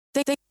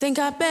Think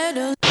I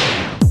better.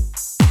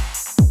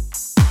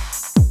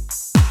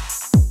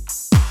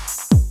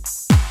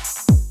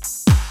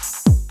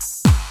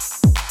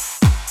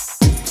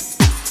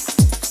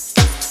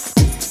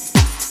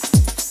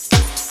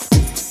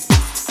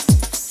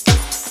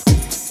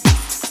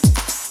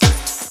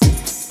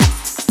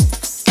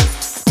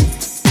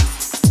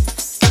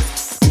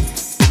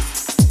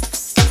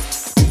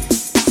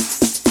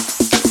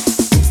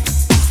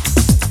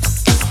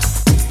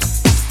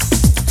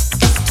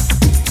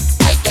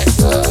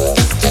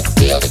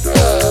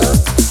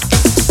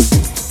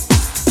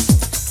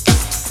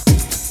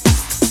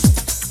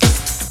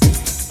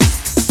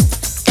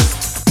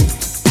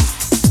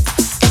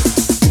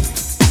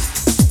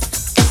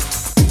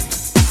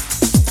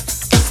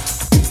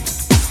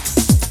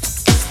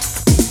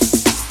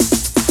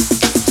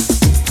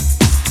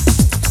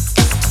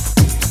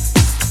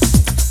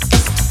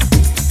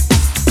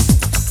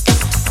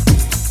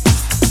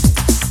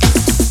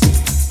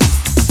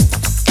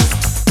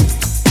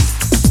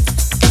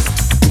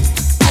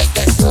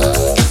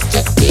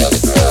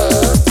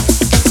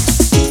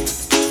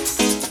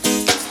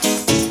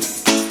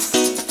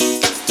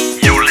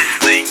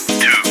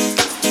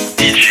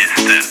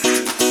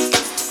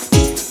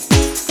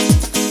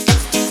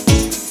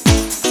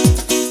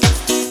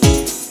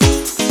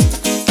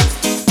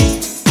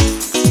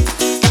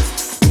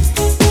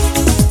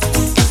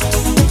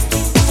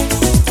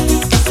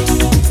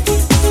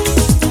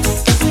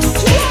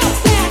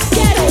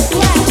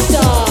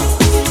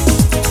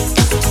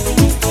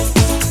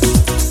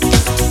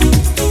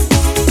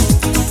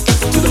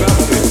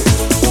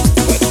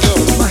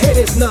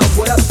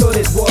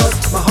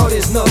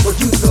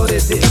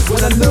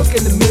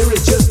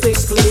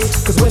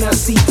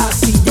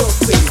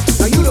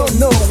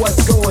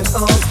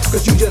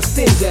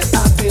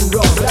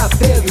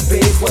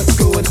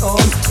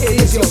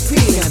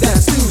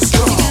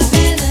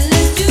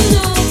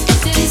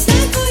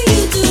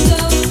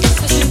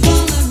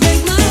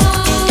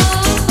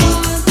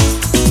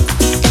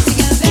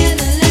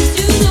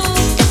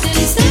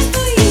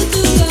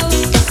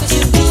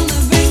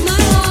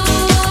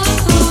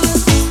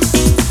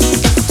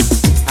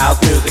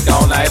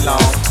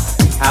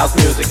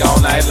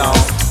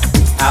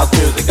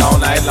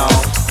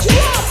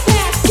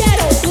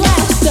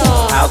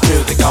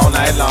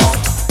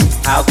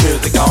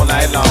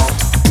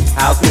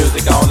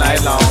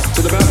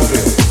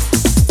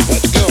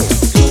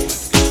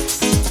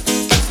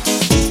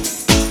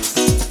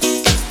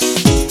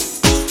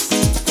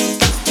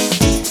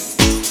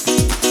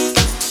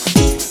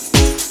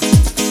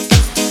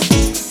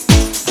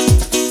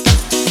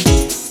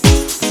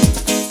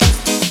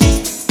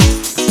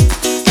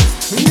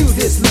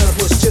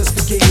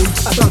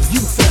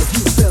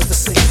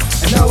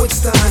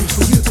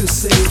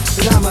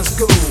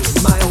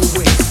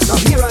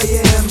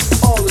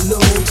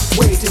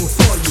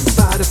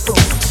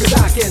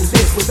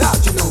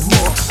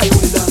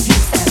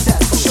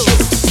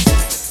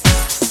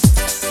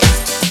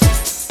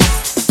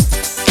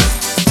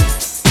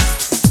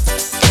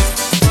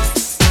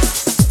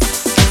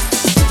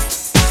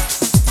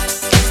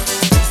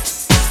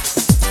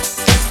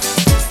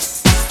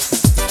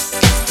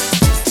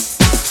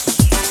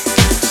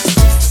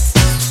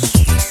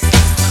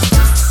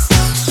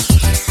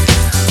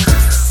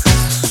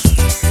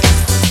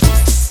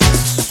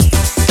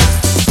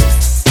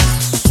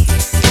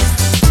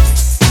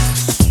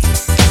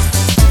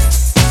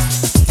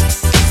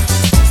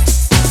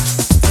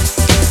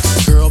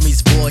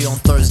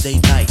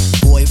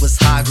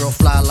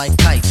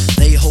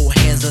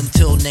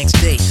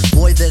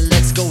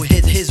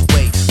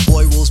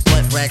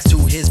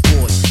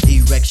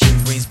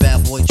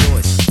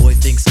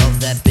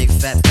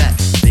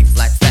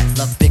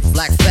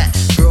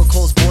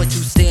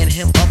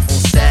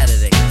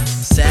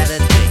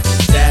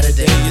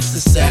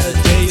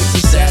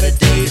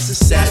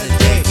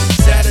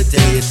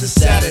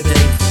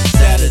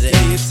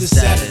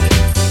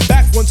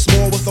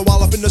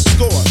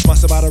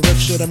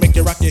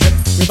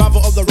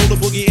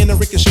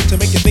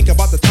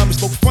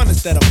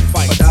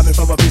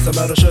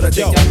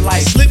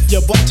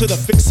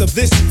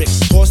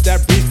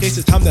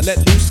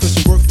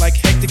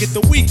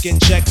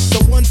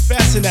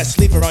 That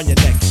sleeper on your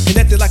neck,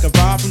 connected like a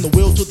rod from the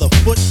wheel to the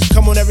foot.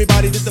 Come on,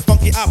 everybody, did the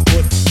funky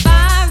output.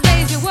 5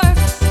 days your work,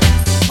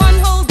 one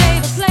whole day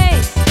to play.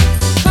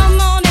 Come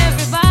on,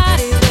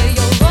 everybody, wear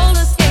your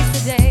roller skates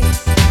today.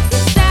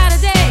 It's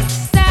Saturday,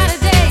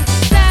 Saturday,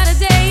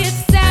 Saturday.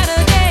 It's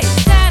Saturday,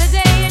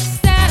 Saturday. It's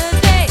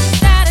Saturday,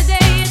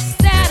 Saturday. It's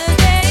Saturday.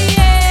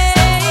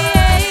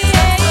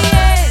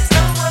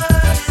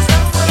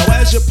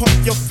 Now as you pump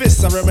your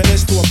fists, I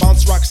reminisce to a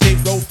bounce rock state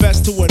road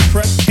fest to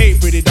impress. Hey,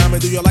 pretty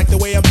diamond, do you like the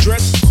way I'm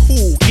dressed?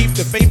 Cool, keep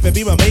the faith and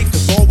be my mate,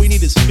 cause all we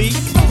need is feet.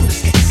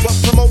 But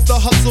promote the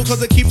hustle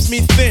cause it keeps me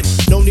thin.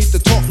 No need to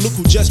talk, look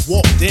who just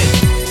walked in.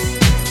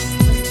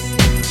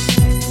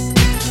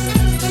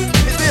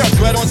 Is there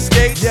Dread on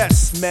skate?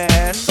 Yes,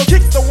 man. So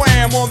kick the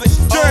wham on this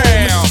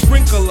jam.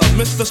 Oh,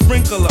 Mr.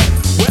 Sprinkler,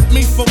 wet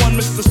me for one,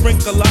 Mr.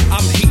 Sprinkler.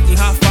 I'm heating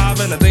high five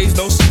and a day's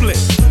no split.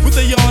 With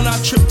a yawn, I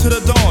trip to the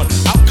dawn.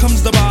 Out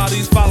comes the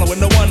bodies following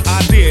the one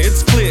idea.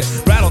 It's clear,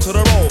 rattle to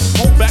the roll.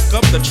 Hold back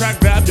up the track,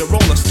 grab your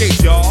roller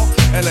skates, y'all,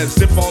 and let's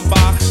zip on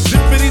by.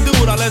 Zippity doo,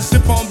 now let's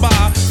zip on by.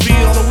 Feet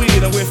on the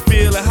weed and we're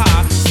feeling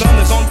high. Sun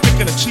is on thick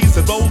and the cheese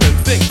is rolling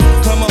thick.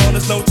 Come on,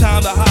 there's no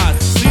time to hide.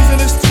 Season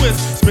is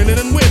twist,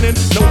 spinning and winning.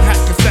 No hack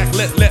and sack,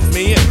 let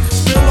me in.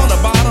 Spill on the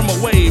bottom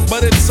away,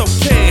 but it's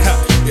okay.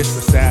 It's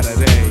a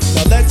Saturday.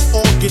 Now let's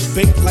all get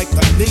baked like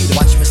Anita.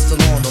 Watch Mr.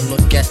 Lawn, don't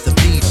look at the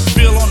beat.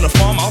 Feel on the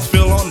farm, I'll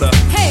feel on the.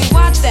 Hey,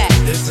 watch that.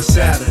 It's a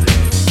Saturday.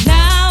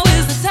 Now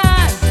is the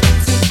time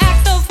to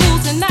act the fool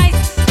tonight.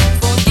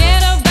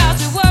 Forget about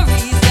your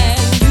worries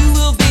and you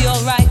will be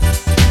alright.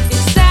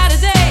 It's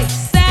Saturday,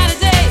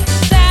 Saturday,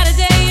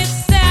 Saturday,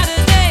 it's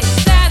Saturday,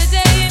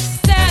 Saturday, it's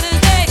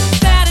Saturday,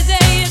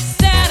 Saturday, it's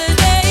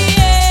Saturday.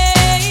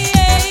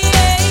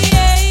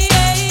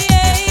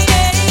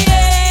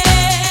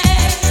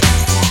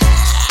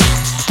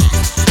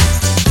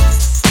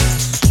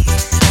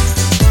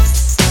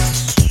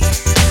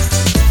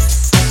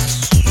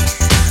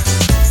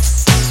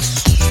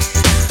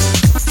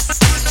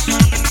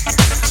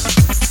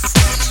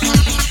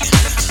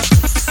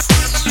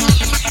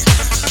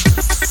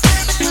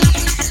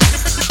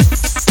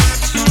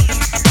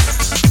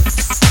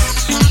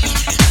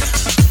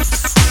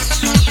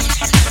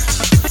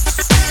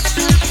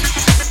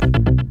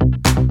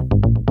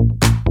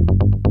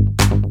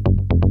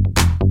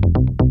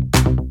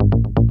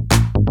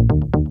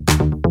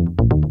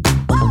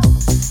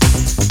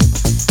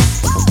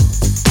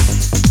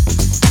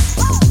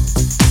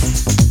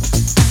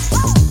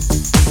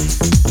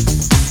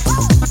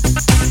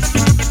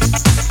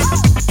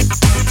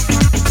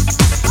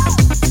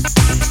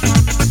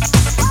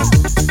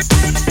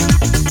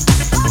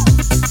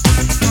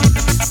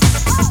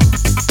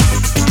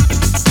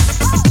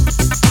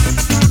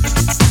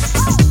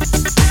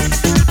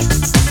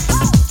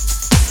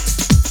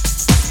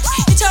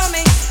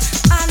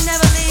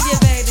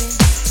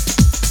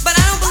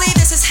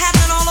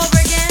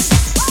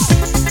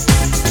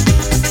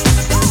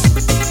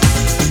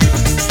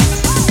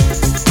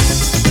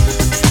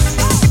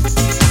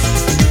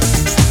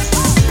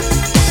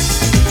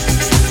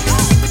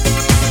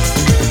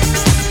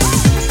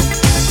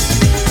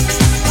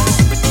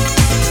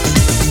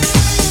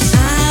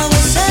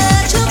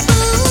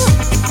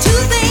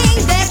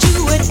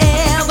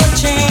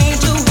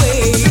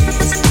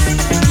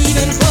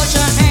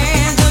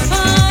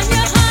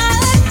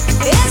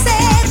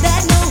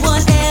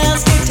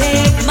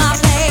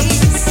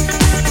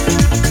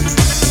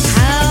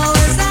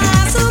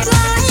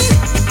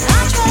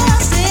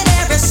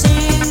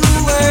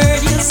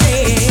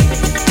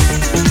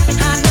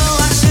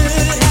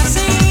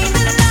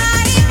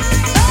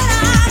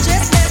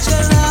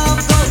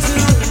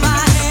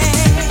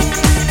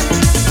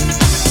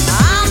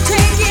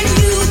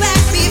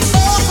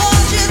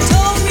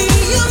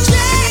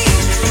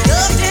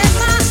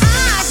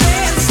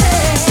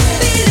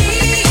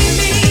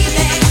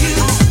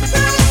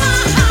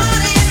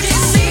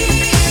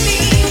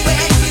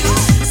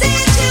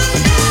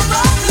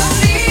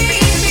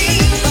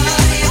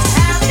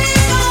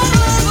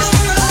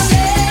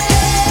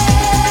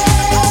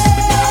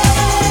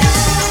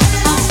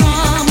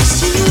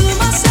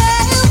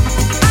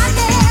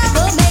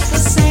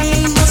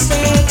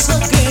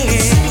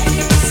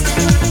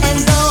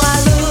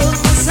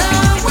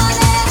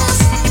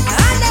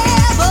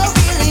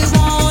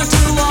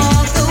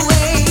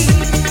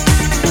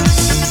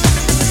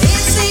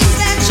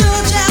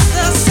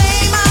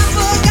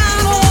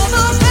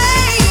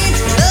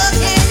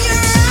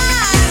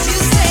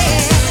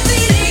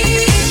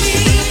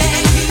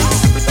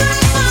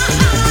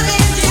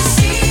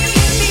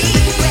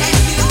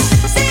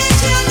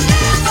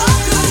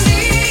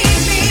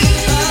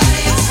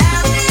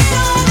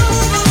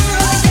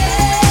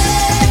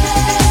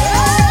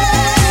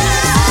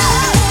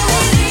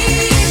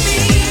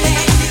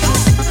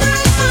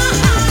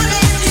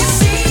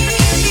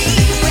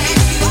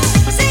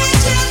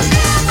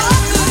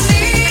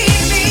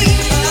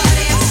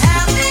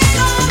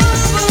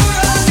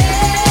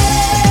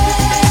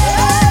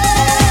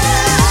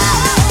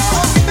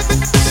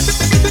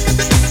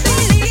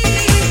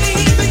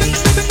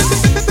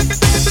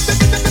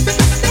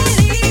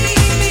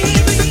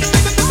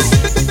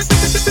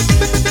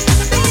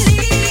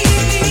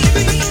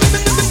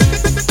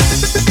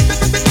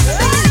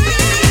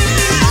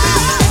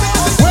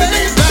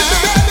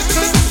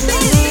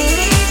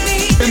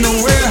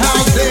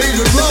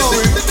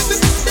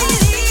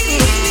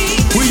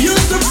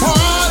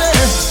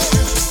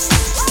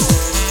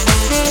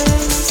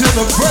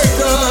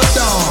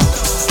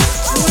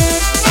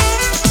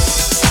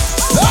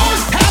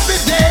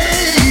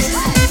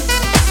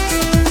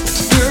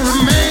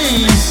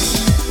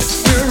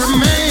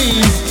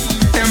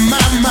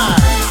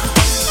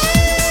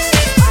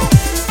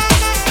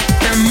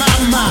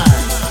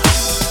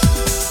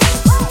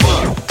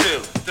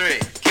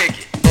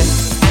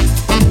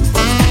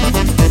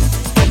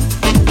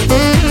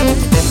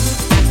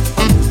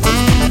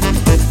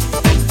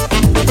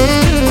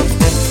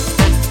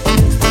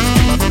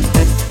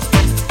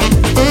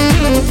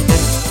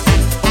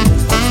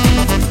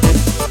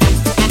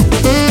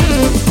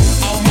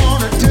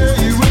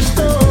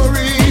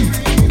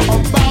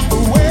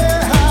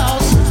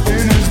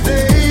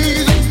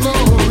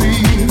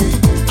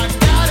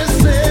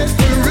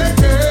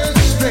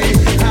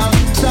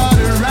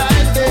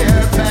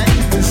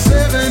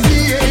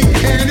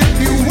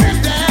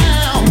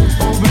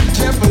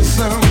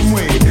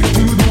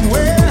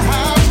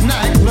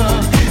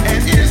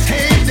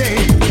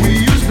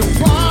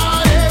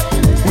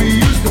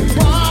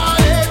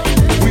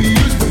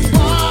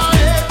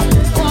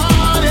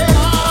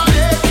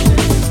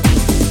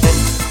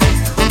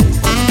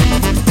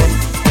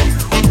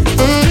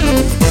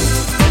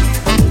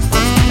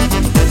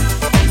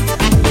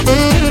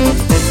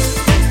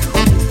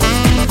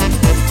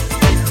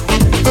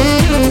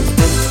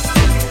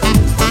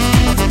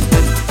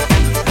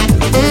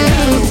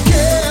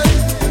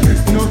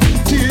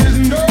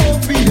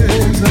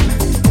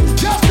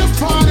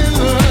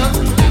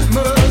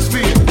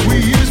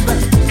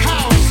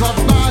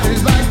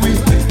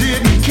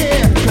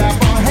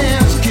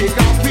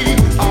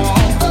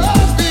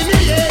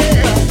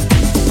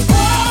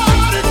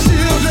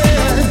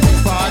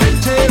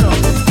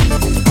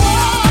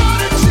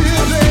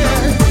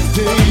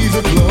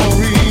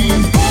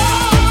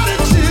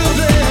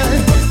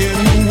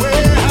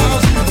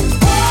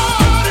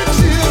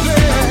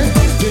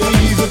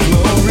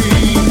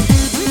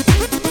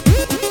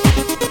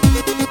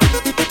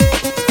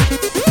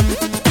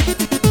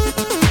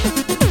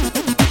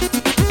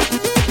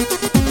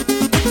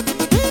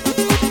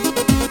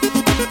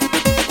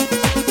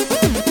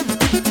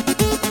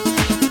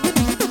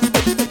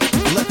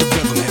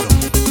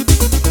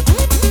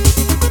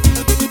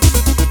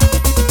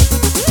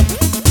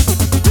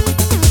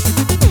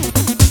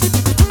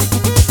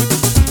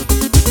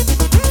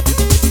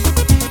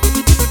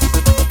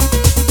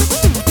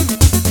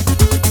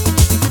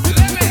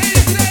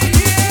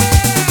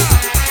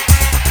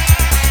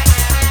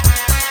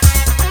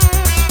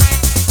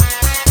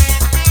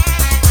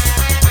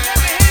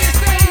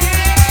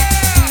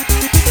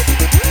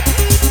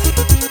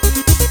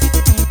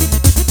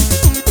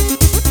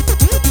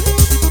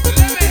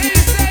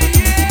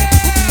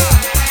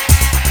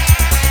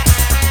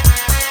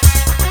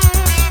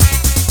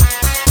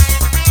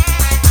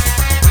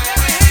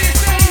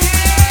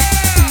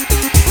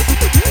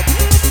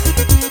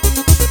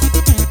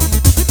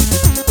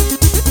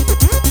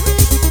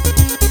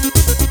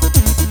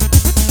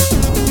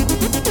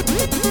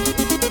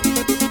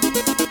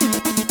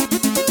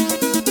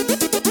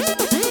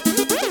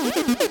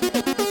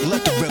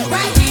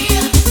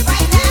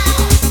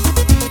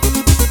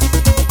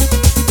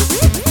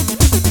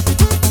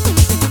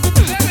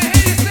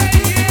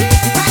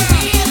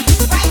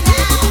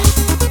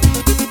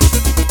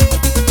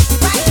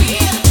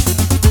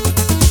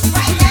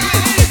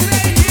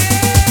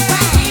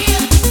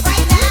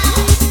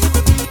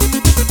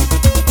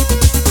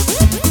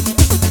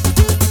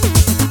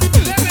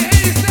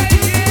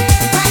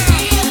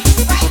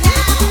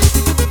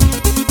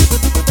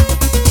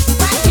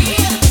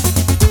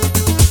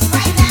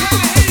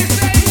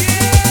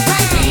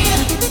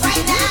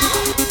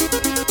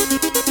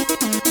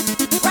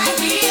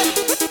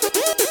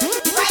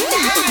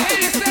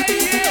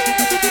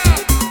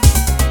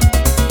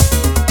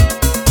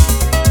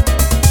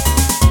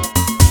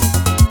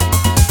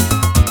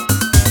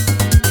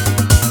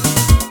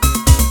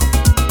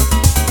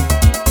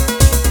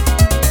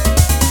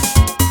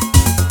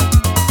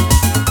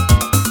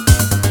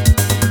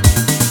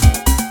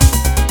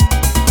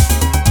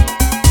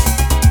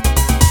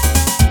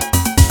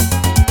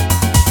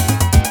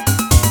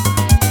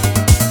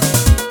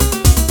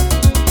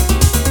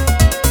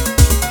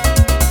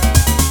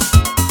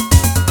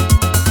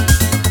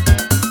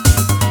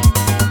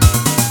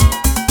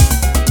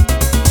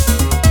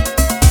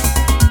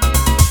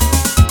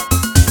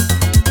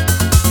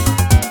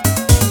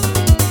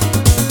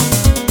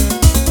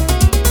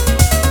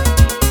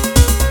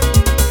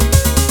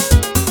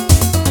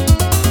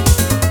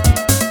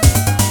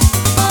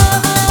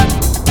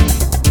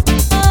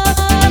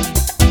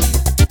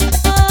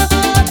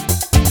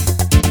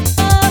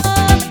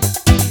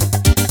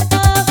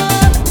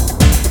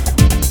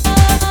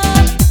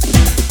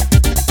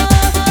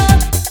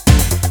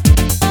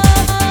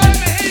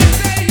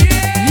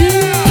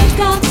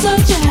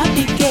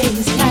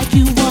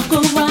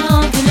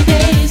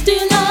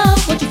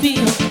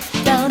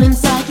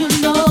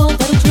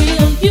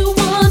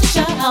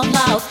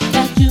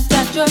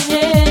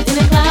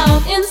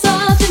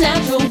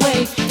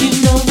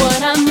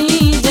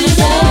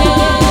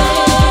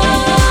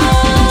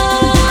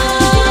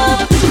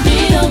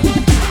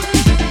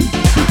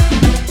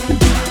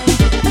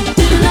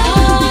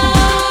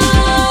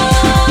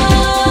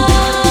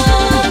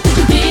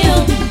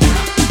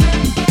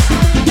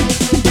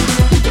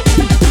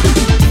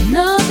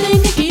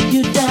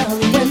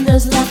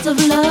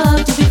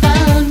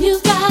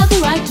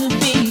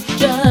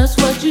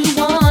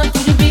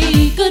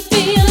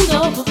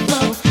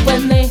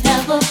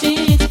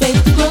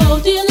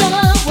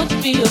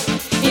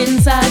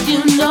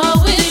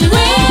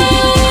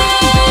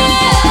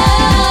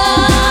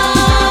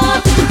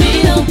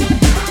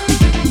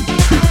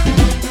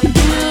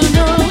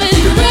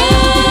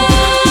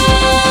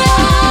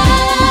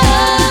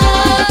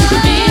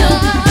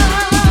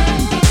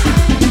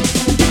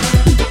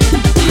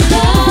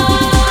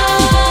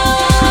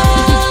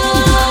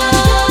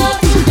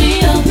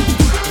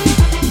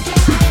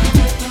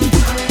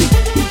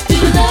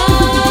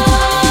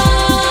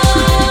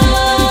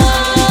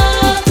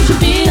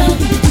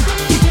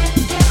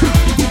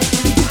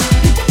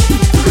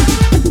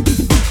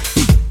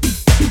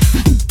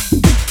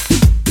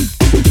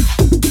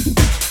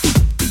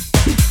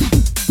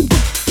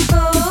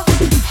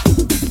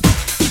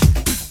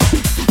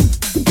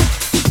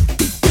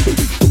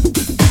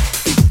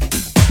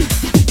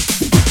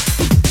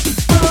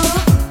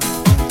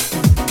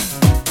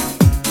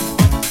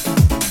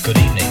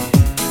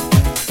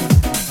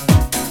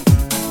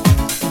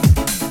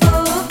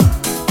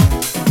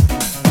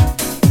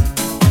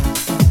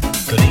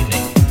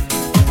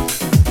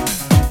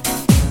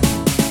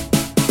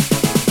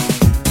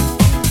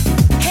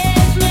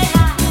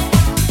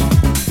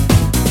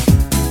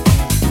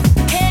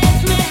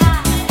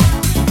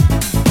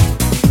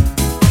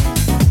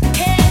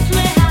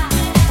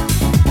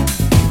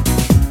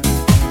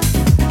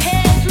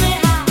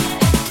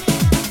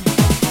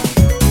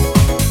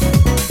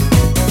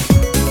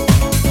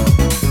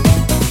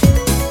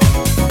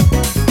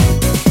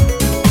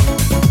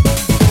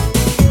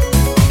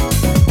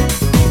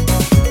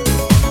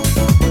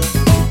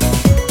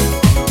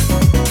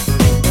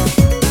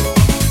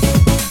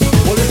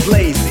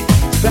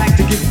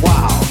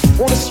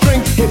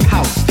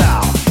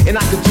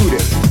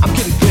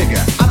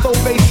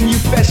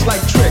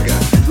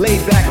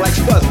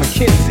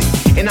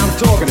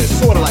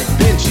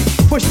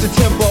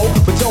 tempo,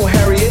 but don't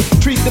hurry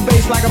it. Treat the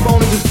bass like a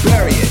bone and just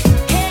bury it.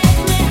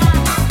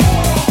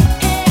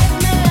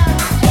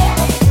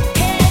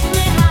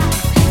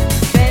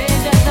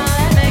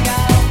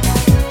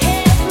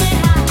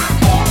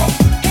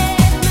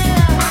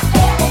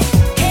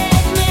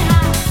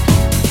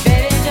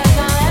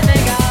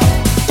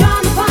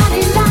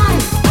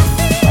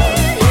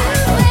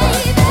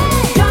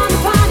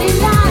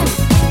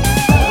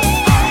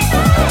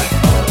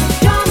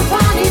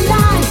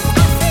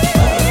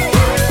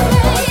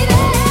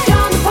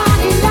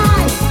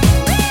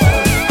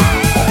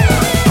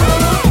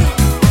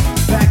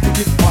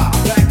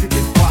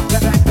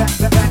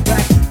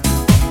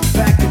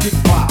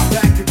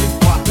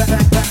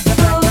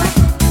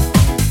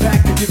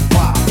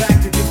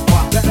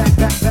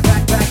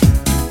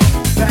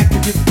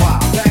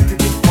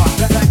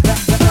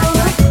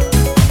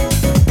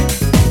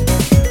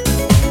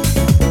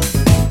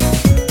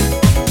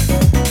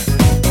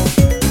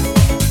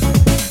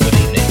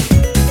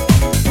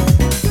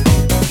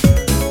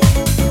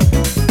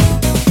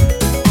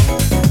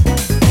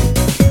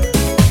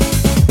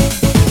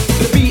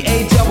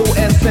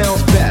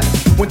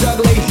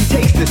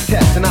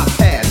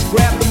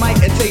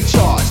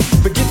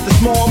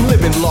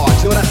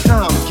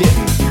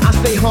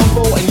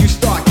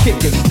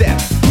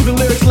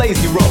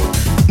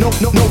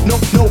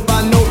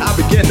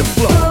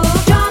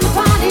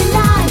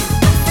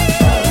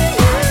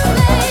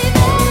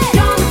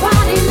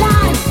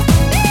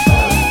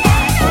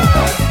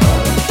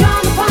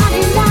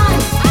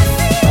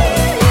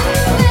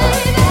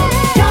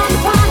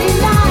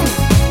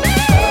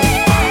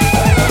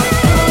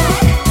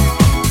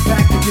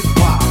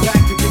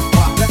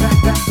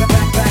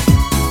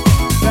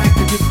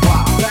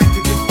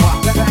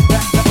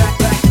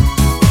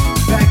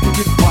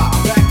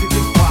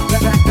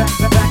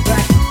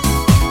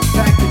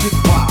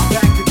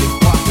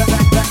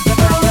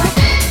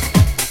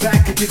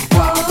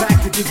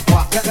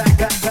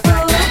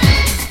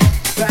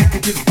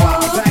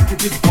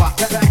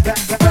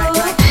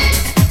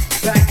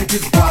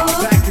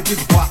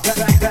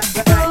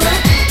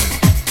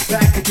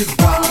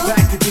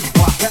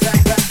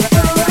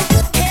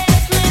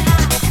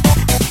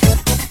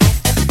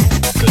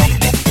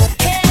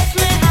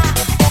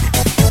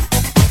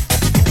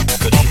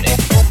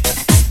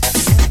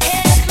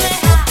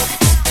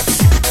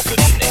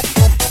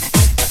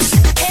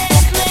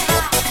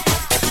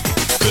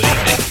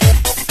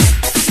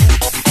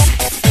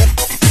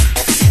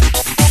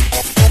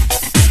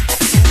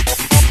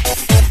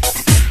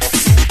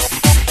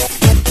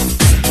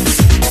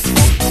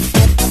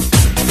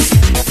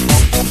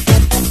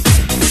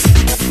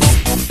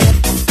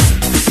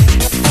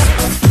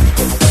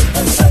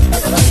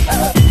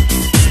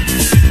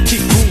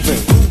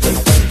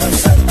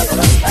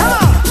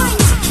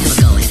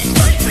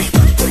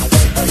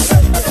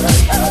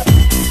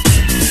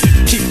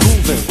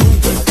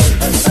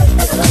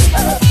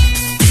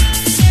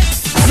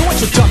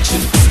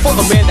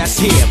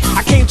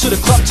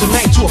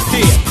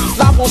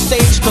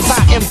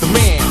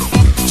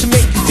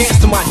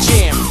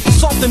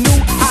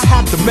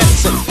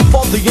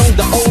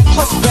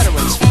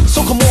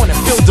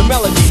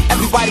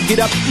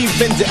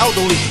 Even the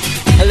elderly,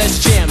 and let's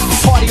jam,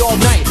 party all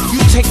night. You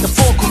take the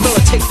floor, Camilla,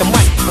 take the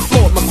mic. The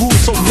floor, my groove,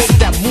 so make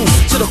that move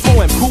to the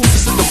floor and prove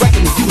this is the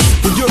record of you.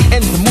 When you're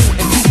in the mood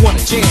and you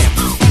wanna jam,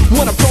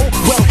 wanna pro?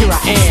 Well, here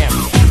I am.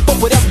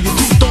 But whatever you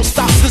do, don't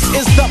stop. This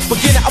is the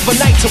beginning of a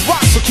night to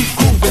rock, so keep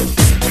grooving.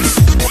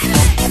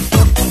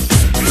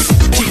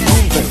 Keep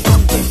grooving.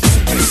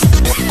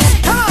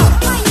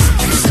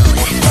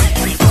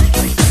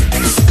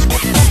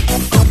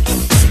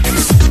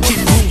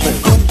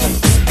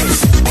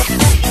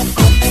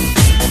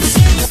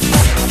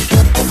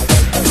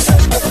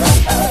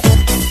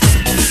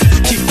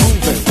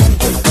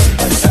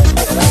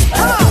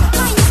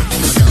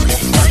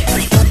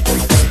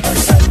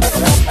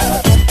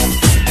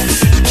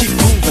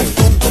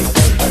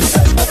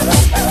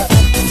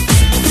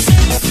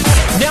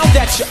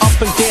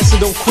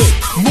 Don't quit,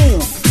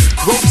 move,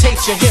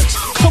 rotate your hips,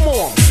 come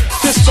on.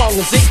 This song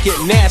is it get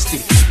nasty,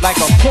 like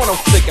a porno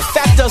flick. If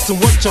that doesn't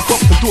work, jump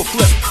up and do a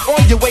flip. On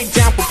your way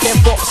down, prepare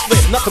for a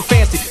split. Nothing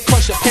fancy,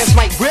 crush your pants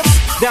might rip.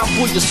 Now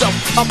pull yourself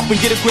up and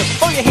get a grip.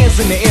 Throw your hands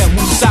in the air,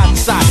 move side to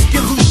side.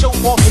 Get loose, show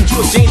off, and do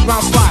a James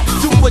Brown slide.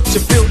 Do what you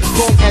feel as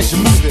long as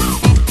you move it.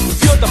 If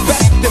you're the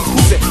best, then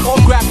prove it.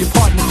 Or grab your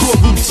partner, do a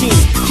routine.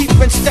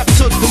 Keep in step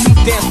to the new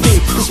dance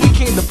theme. Cause we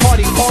came to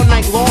party all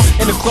night long,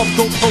 and the club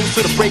don't close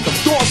to the break of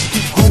dawn. So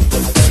keep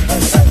grooving.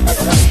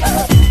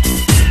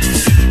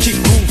 Keep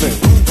moving.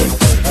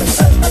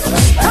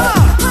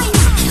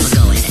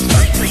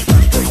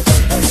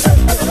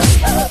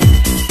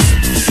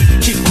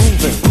 Keep moving. Keep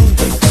moving.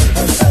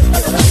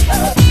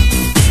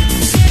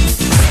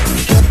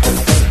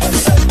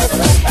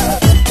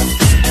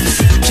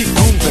 Keep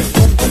moving.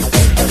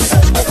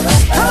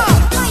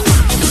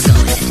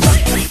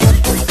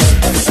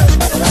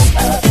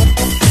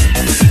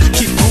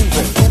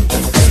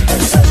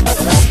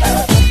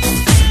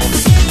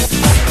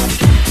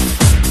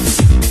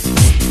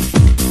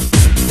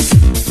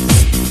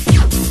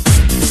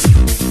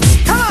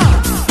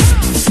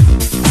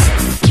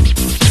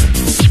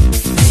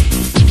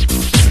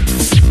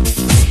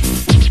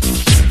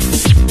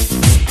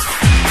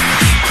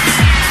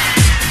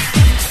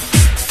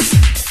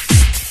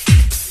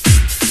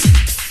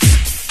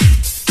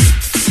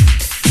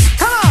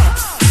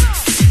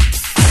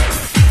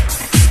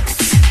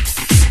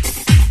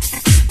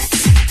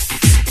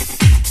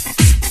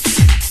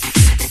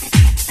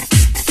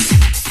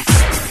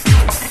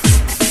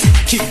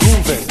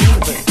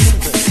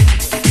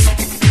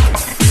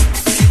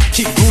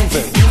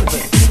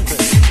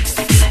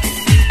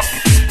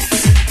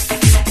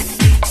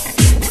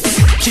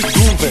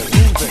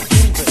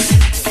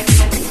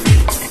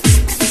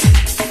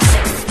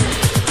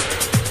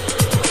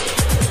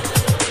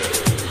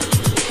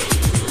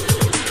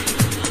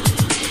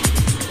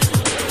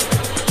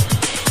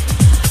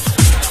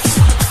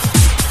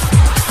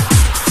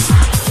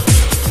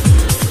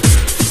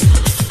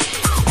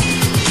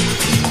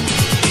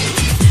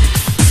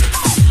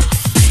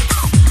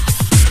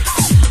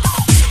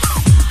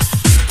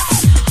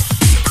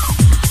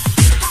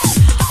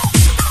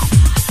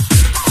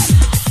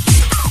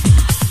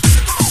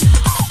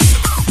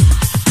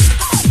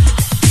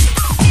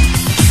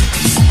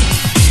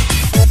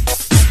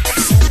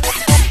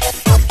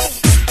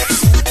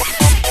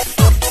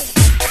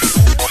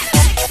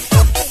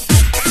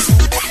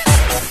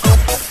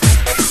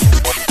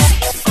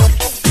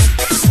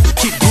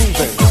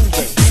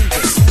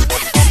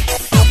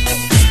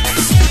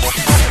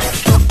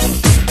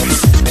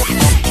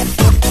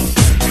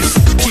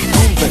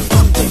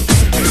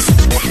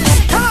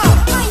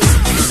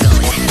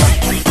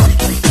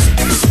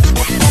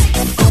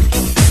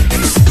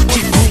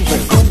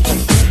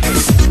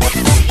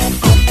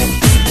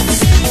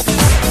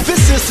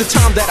 the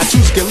time that I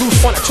choose to get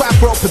loose on a trap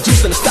world,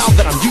 producing a style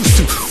that I'm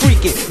used to.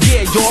 Freaking,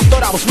 yeah, y'all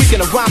thought I was weak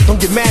in a rhyme. Don't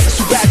get mad, it's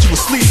too bad you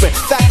were sleeping.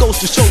 That goes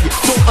to show you,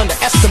 don't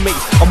underestimate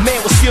a man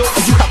with skill,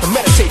 and you have to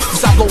meditate.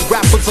 Cause I blow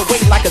rappers away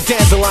like a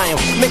dandelion.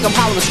 Make them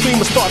holler and scream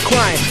and start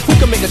crying. Who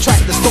can make a track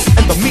that's dope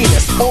and the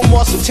meanest?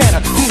 Omar Santana,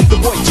 who's the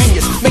boy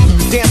genius?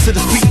 Making you dance to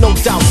this beat, no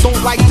doubt. Don't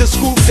like this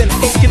groove, then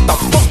hey, get the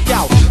fuck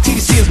out.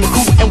 T.D.C is my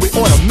crew, and we're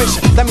on a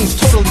mission. That means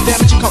totally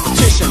damaging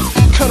competition.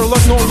 Cut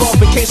alert, no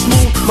love, in case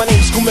smooth. My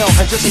name's Kumel,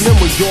 and just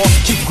remember, y'all,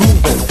 keep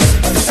grooving.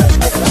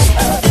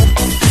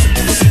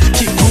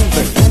 Keep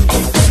grooving.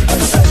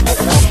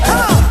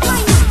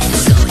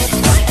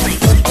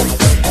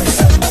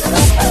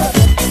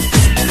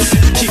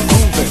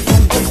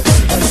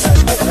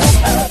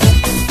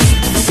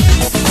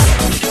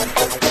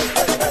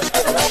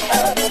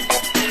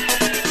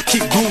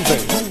 Keep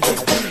grooving. Keep grooving.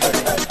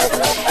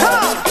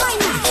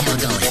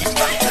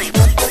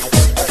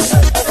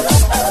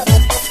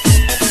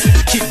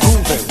 Keep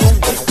grooving.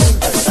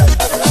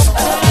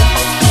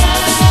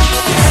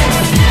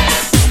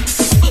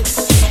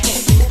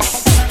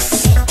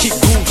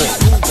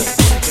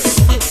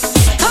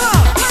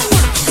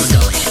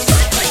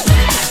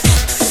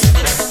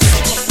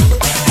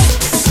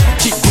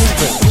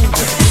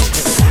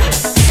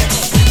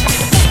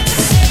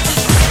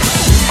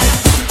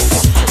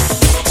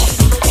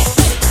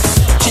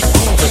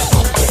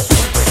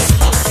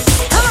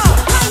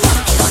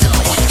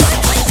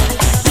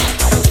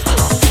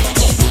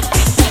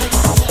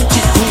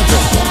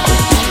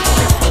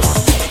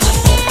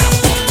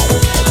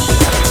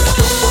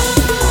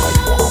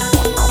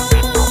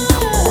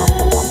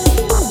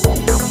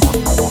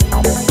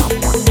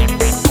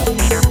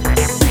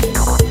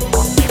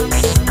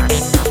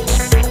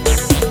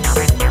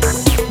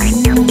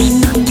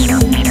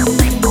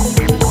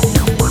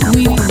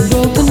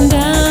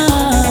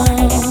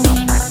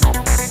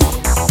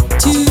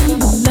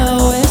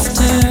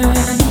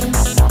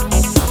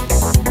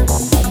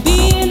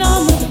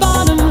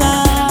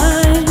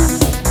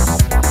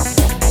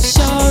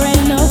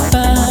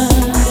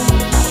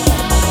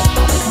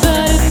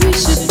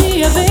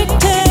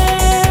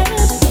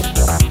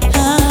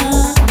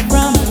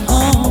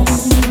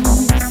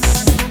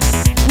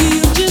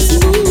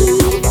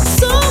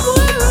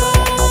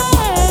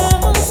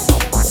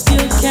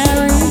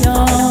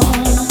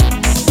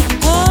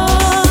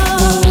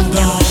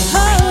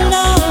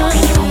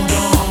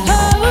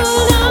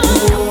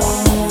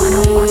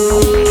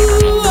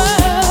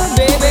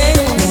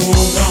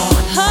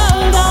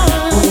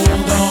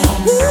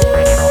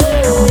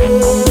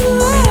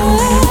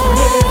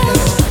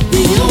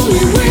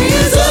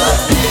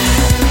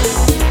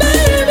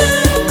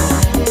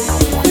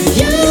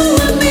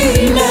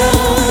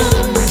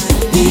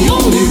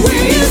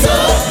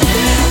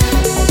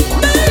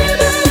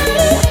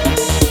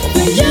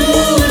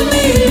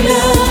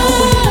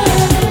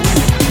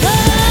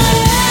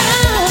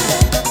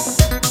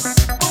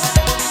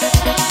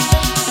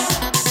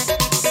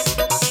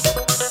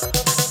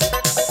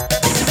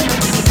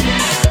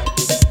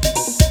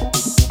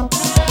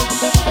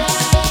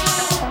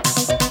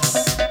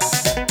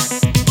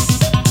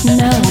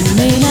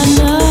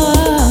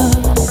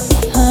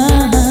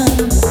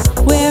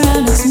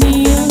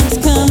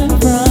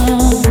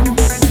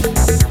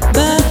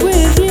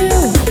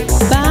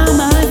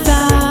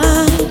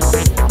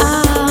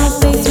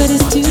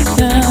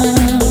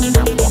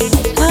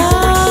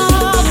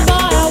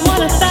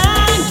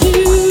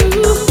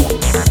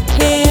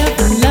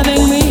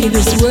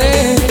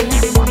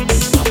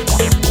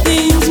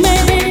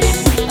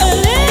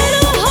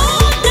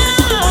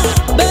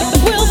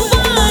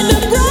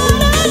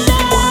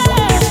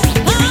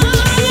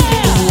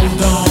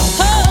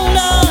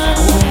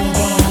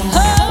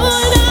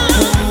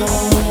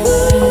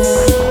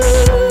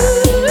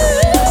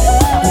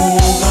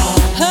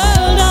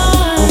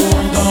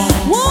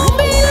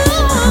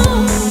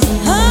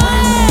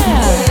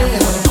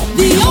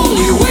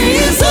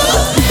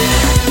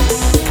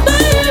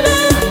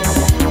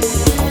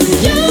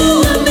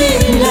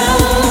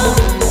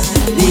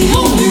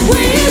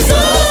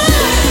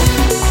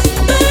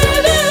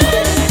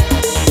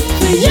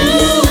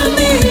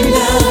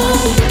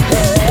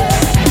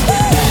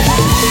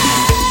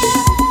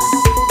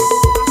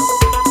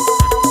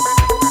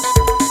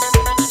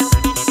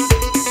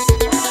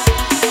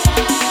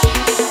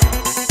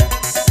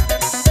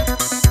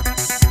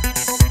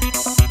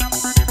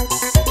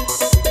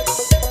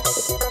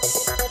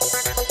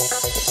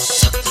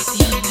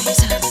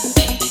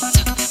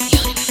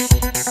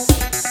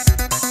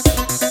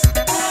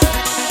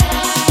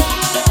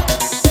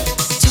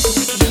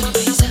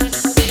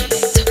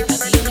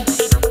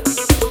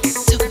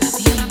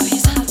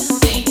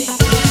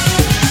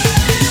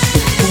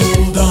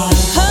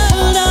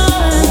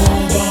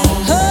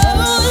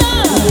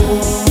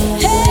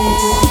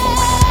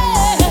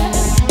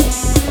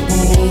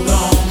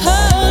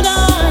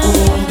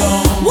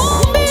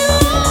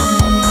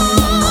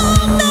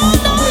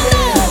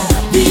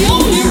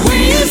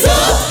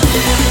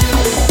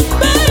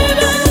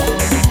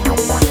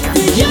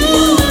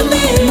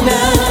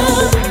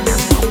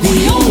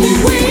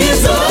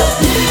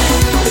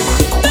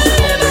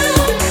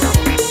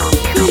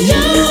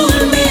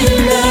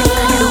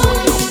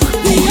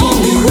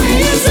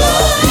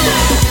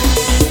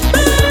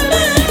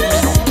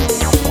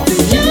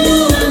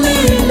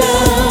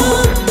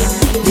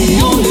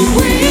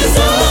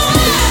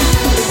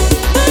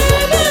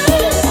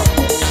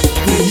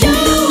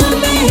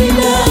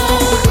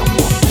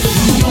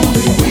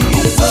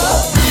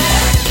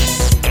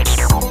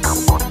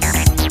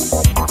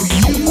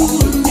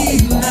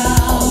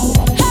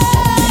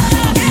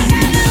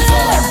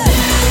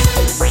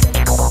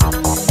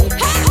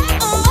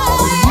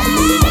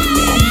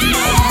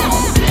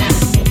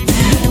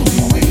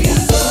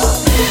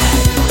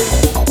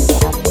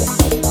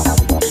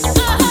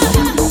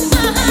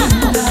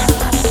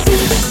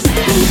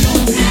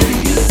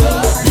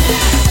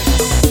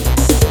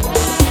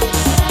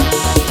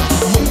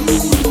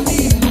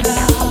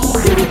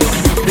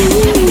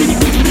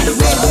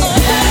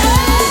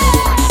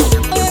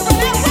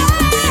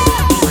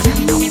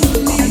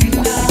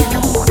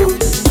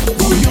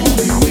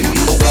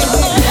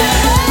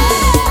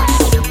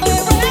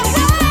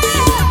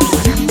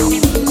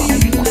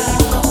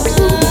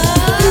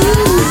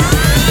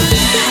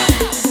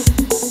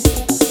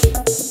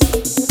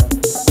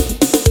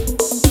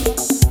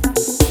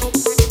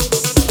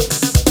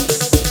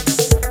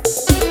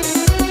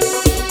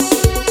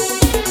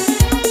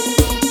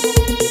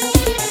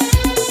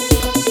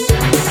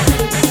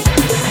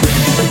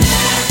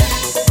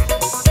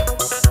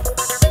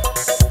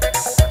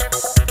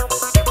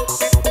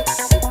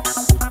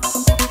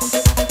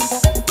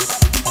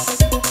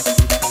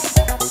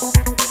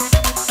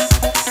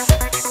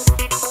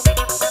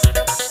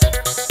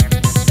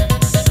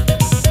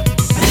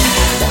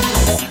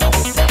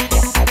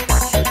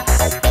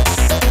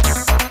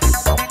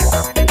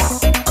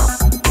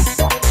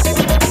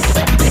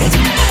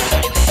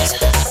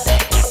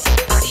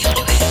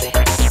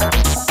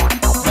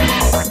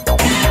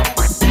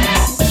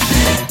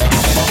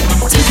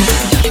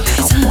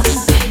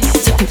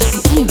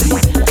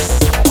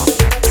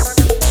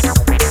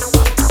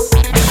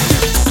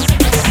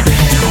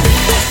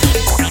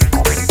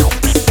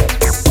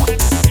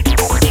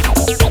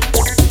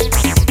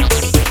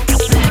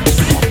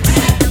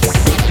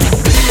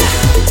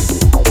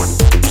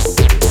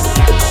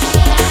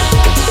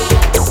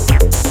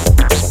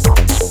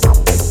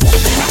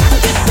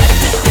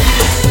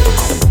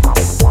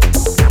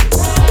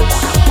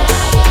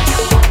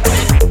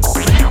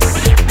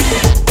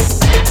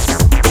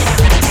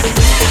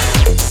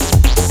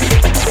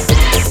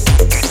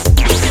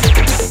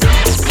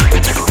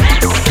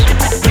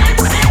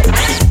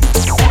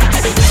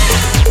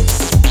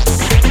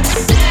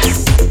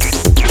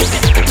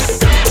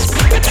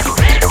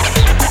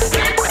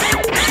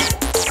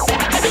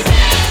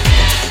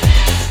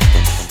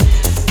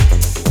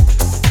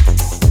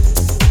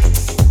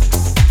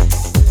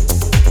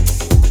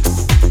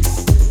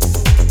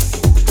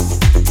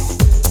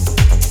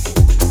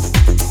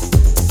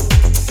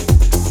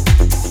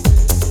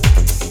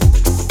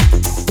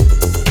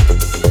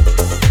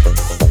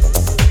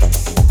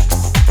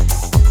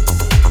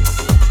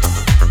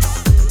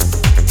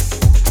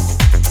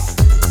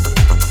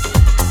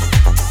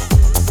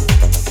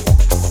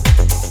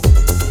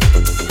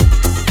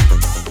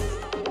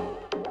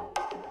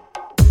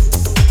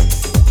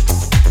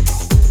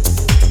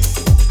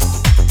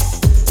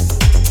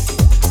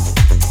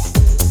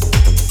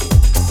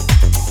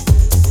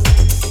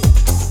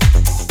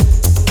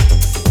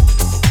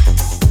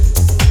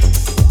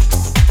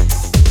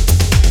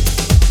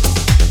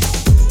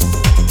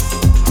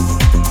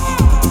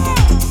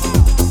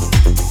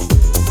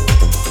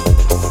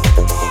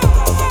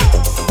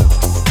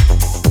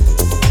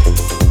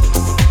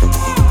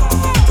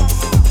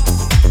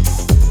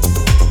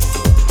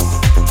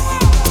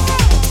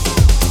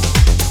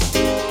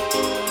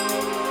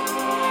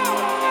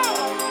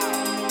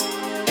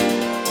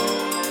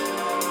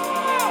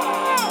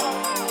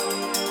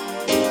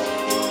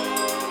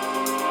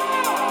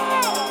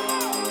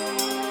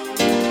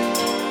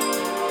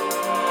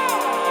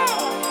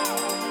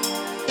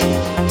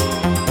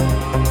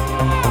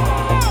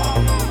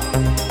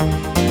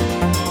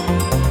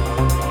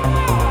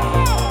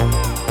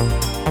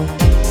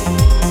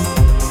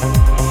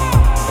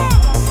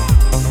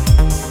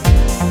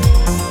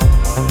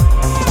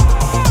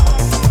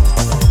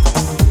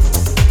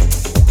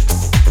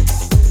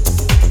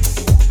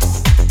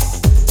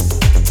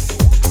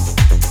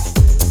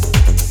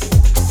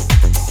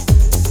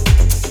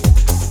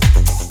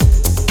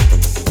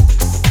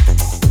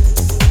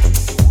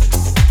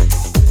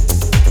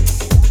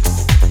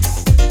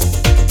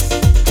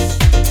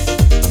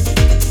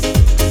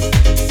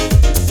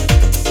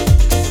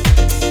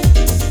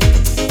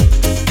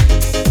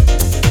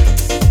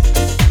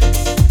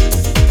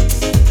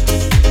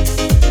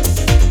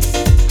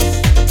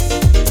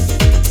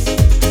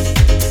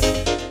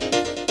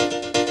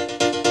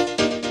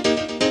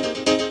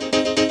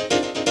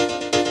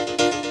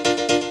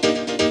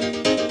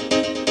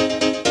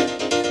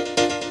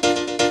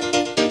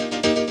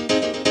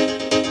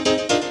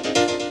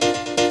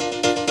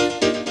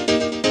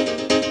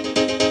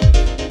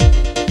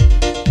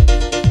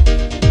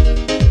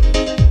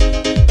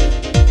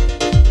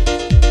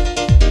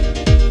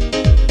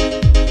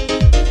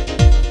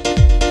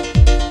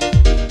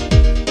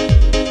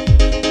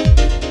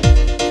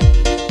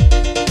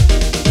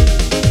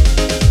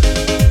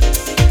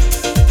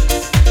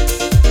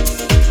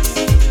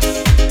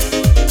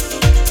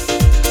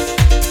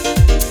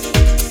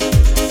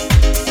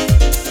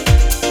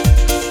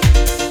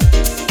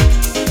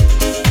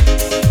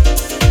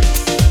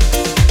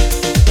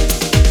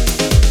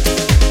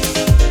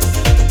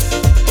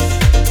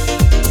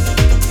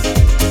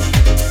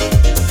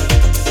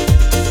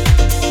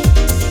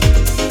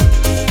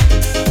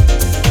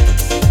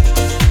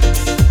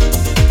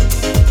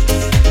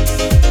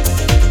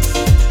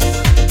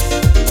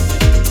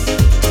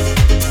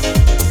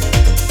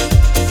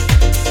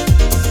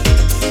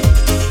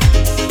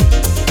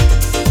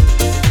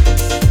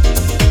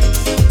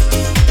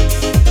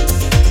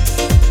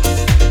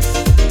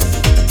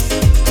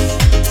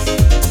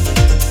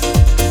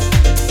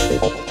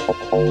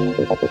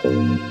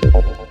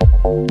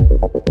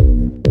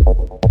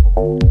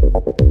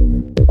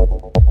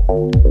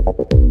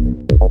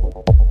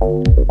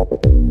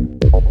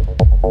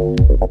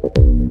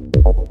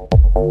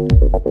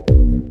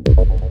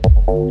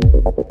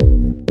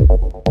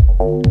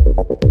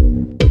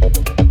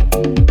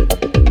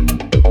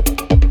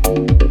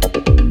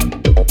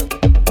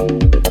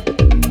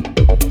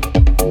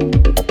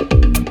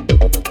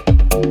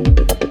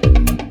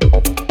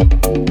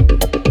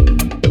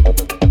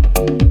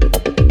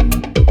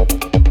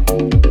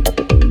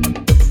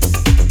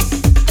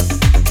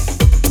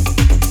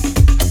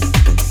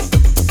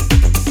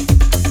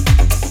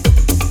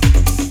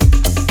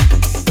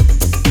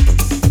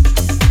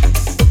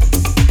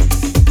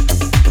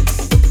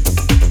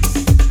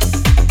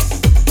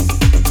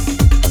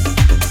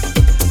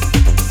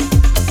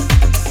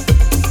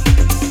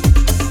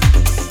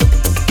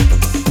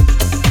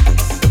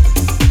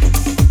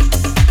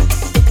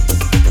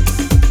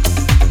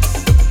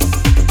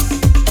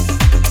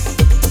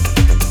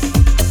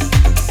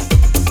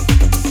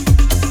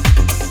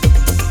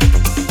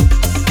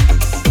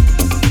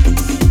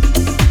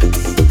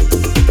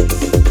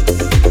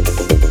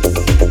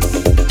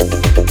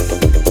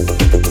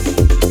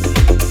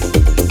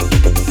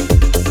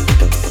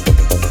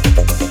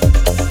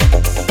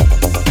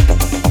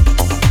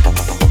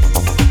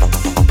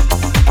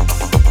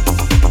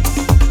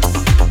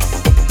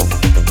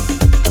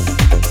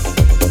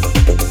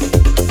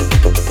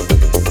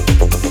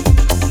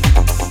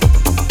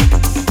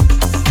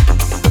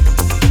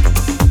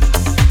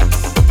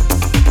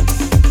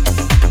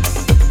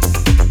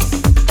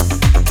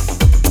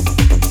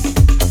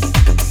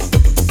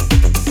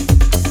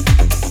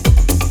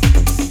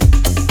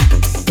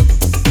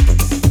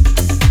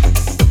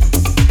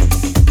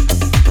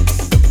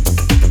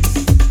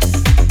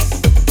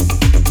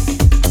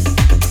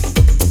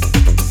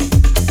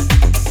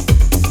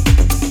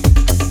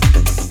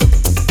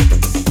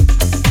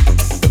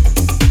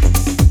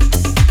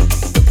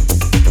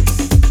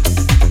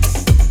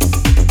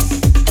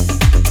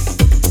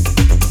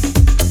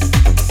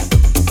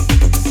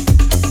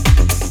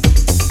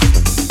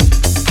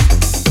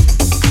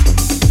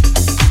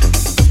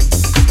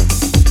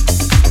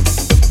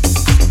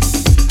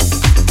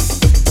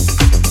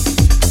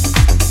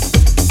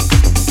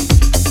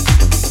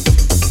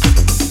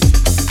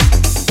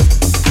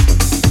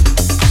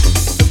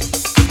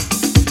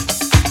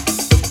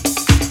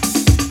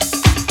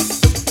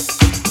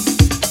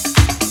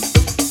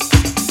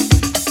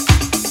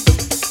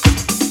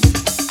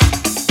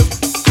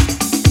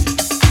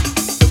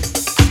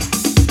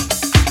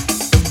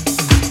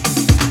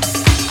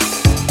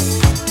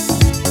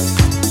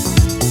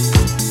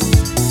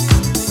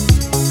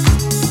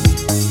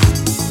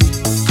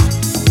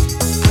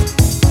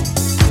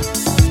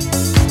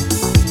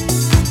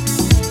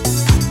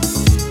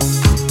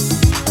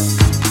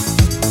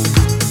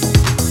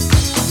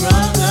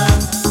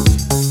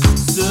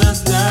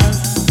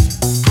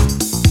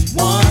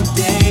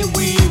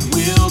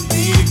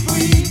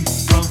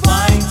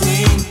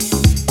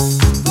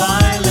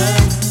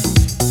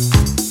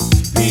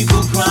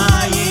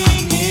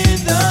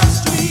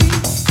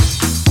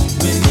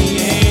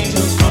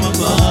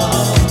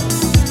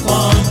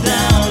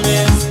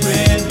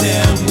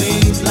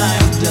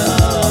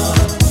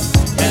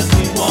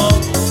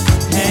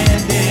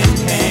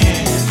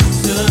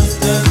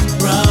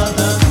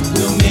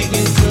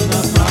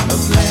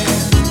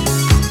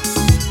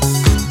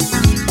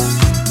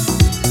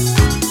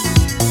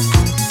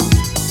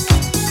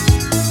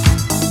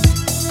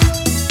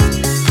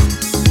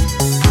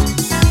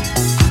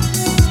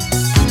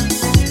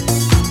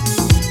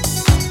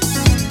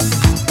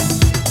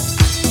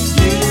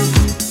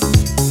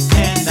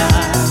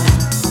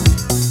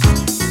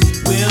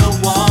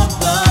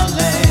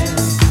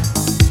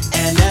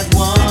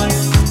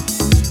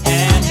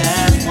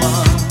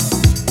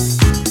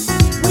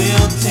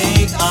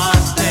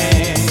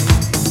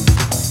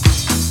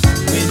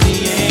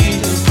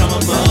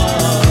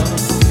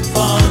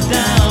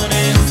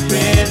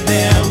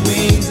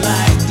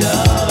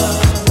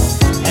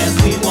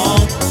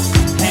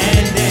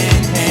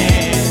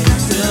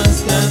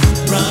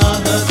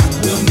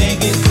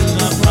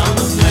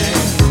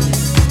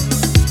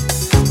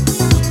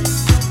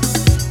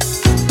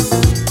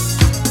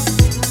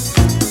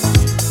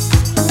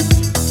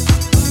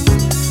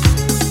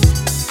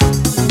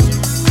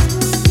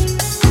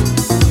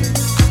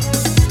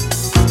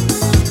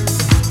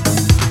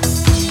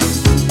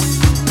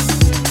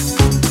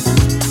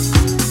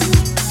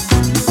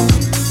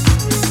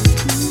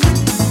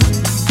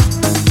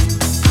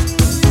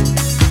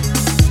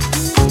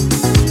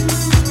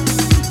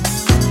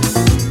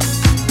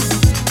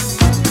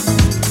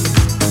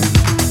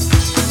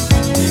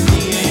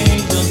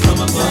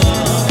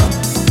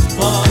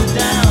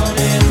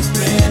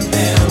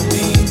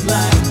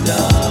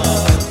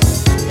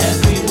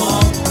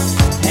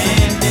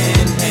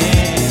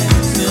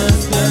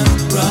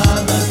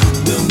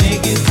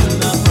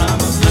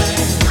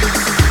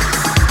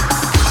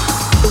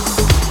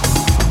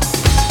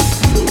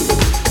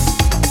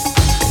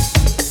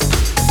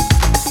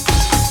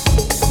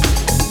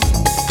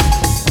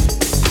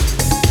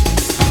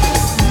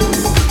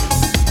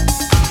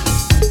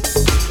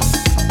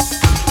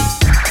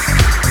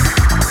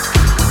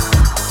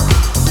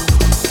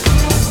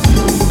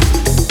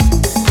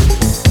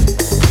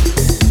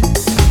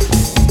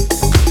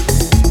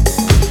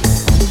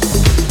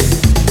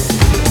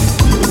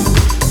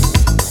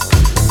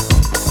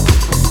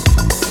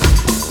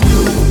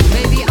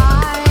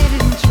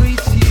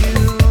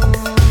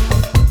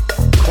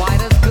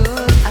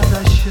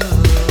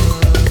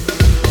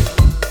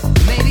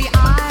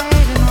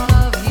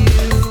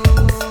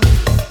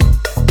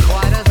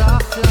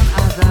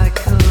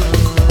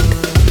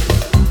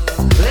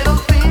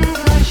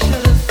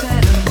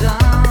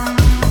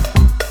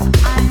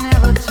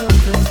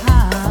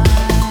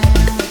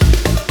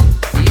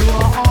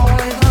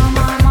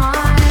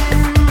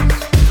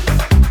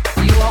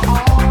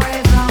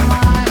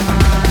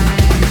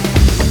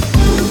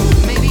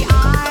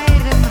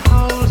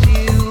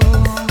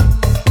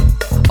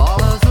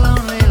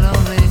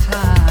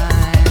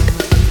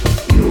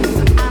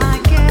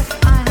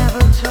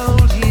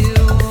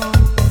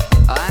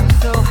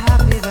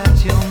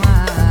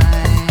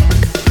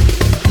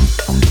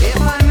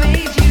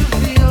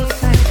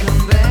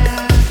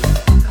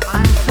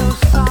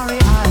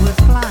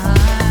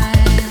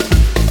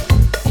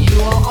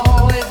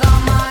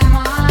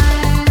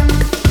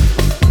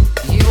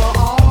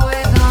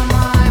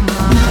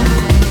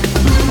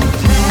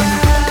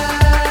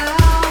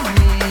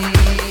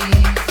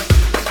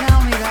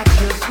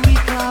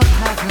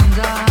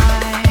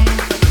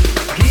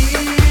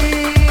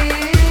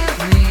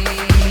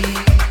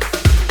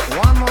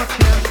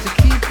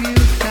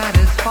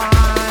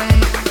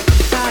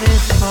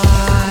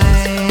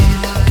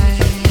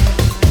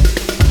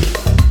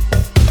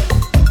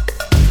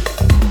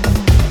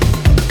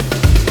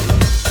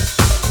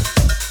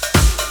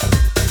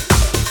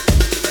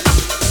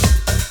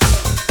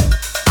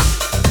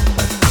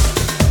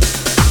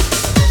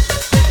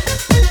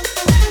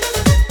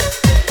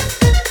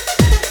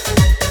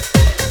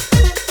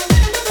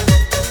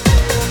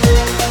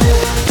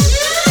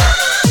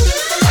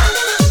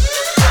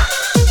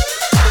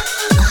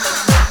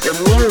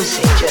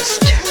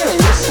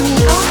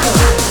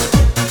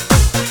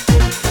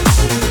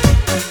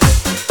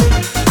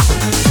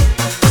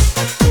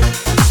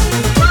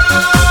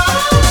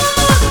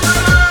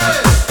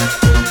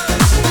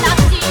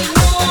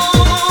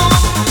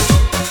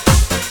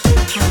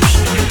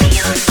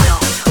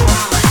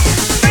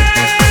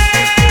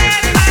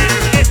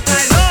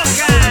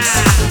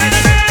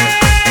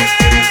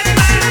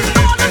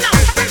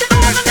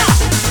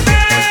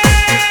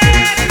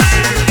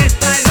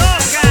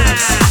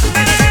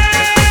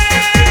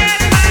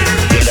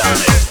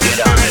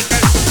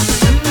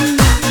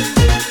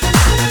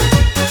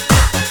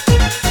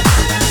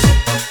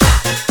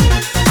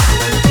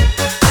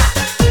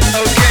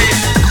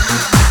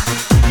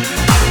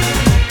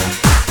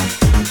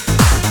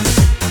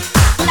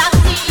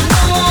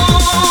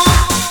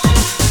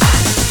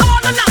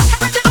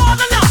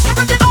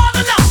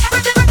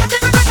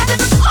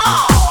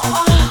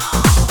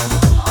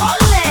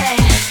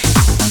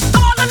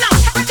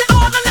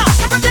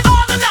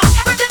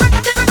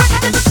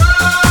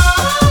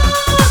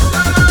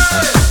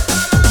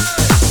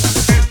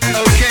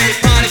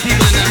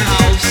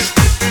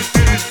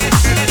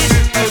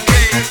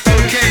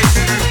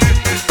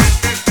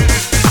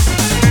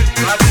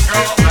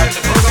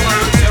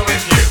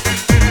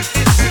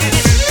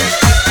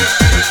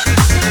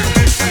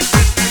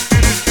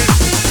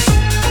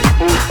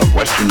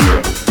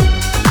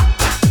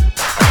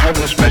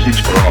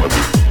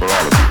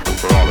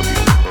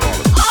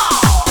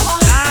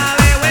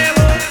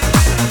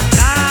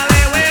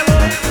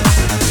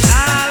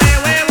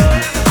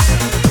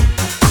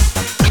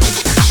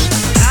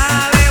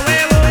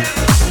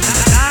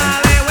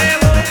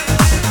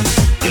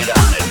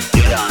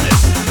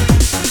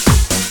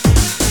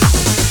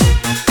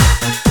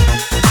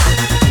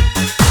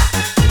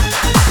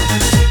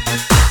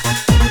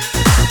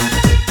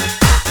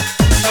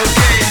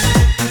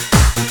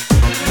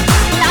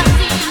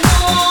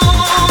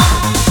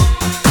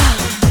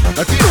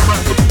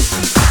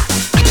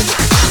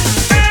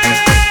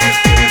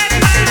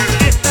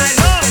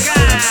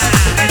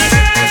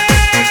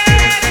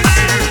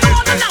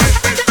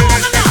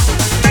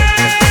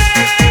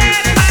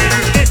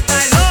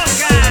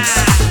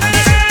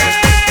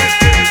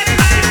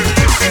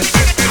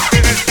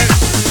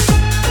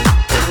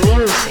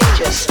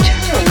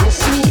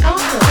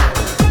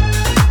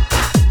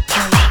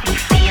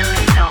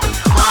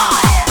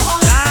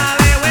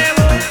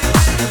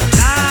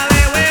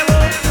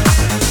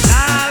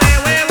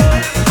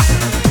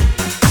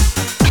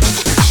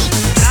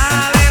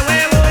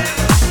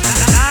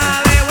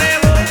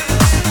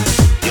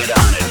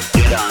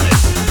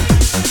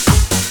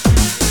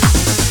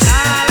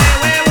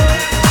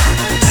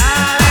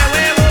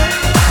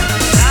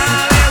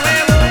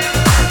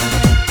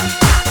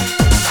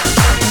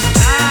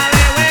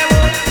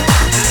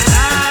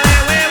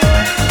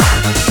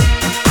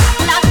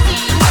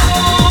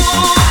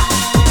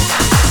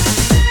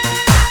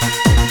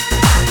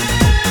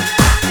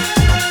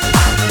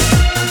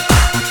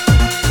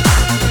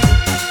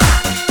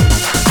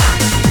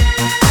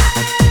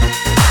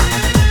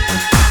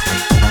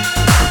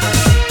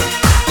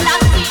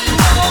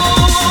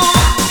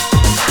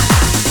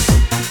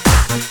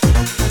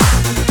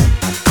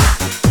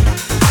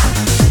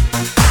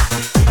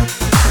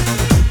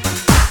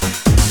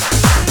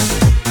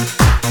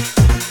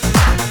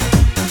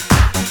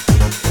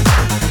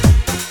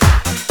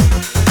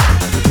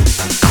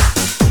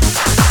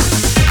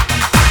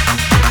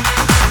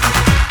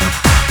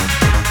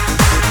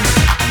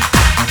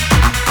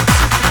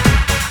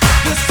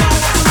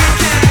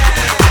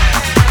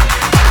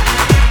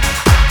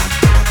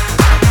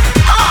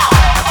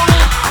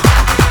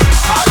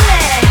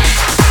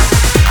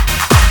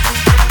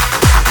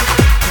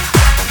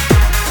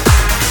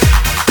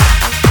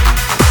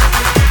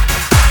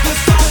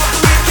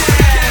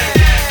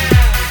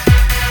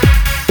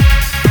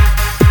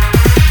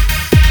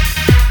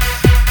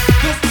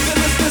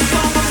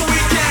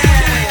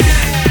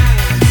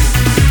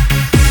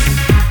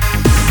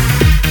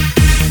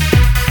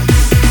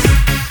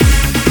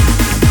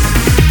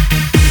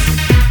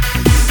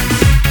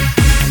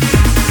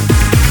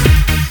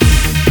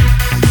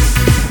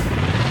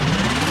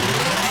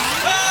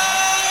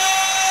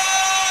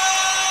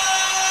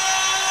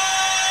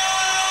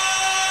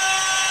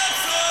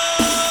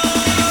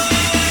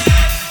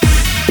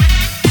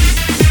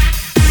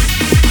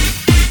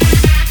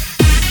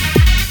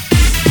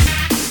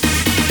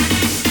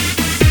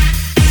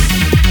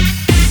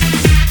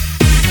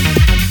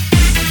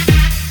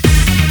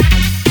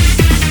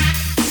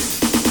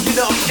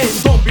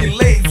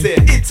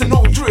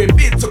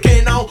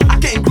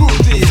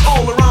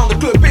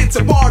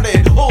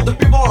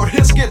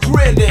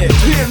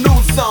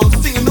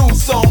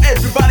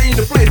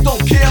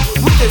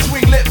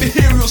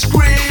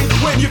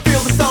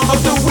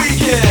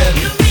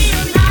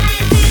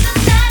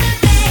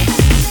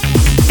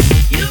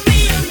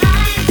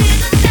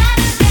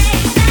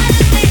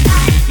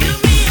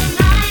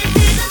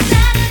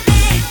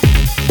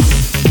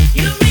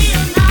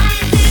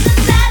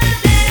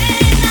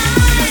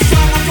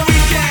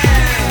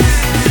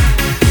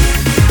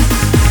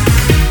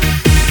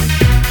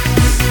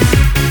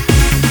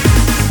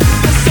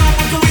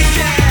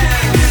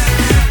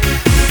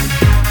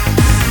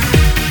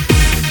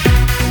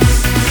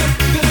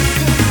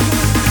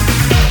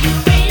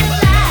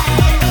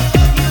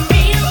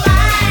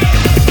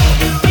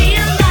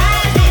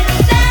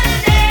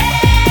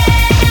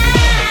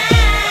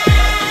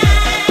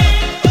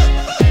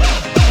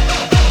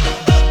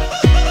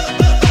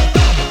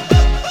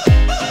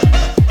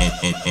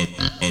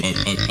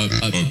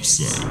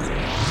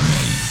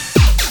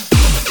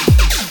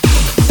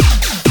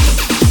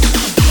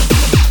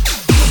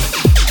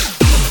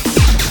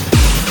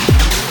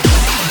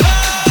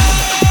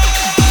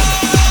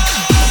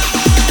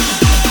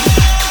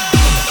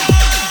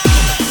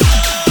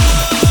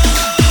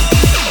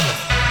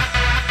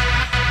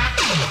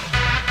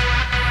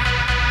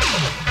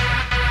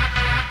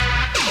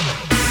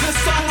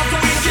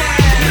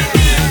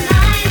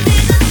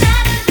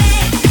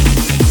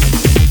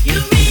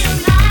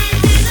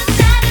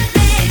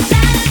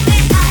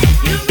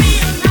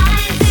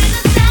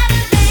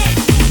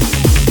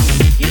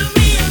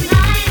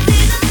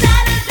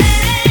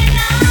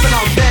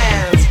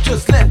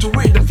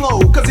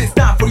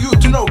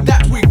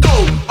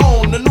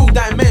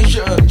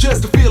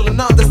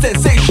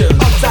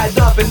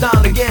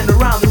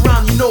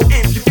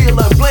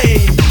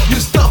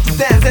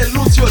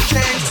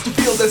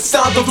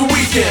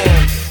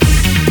 weekend.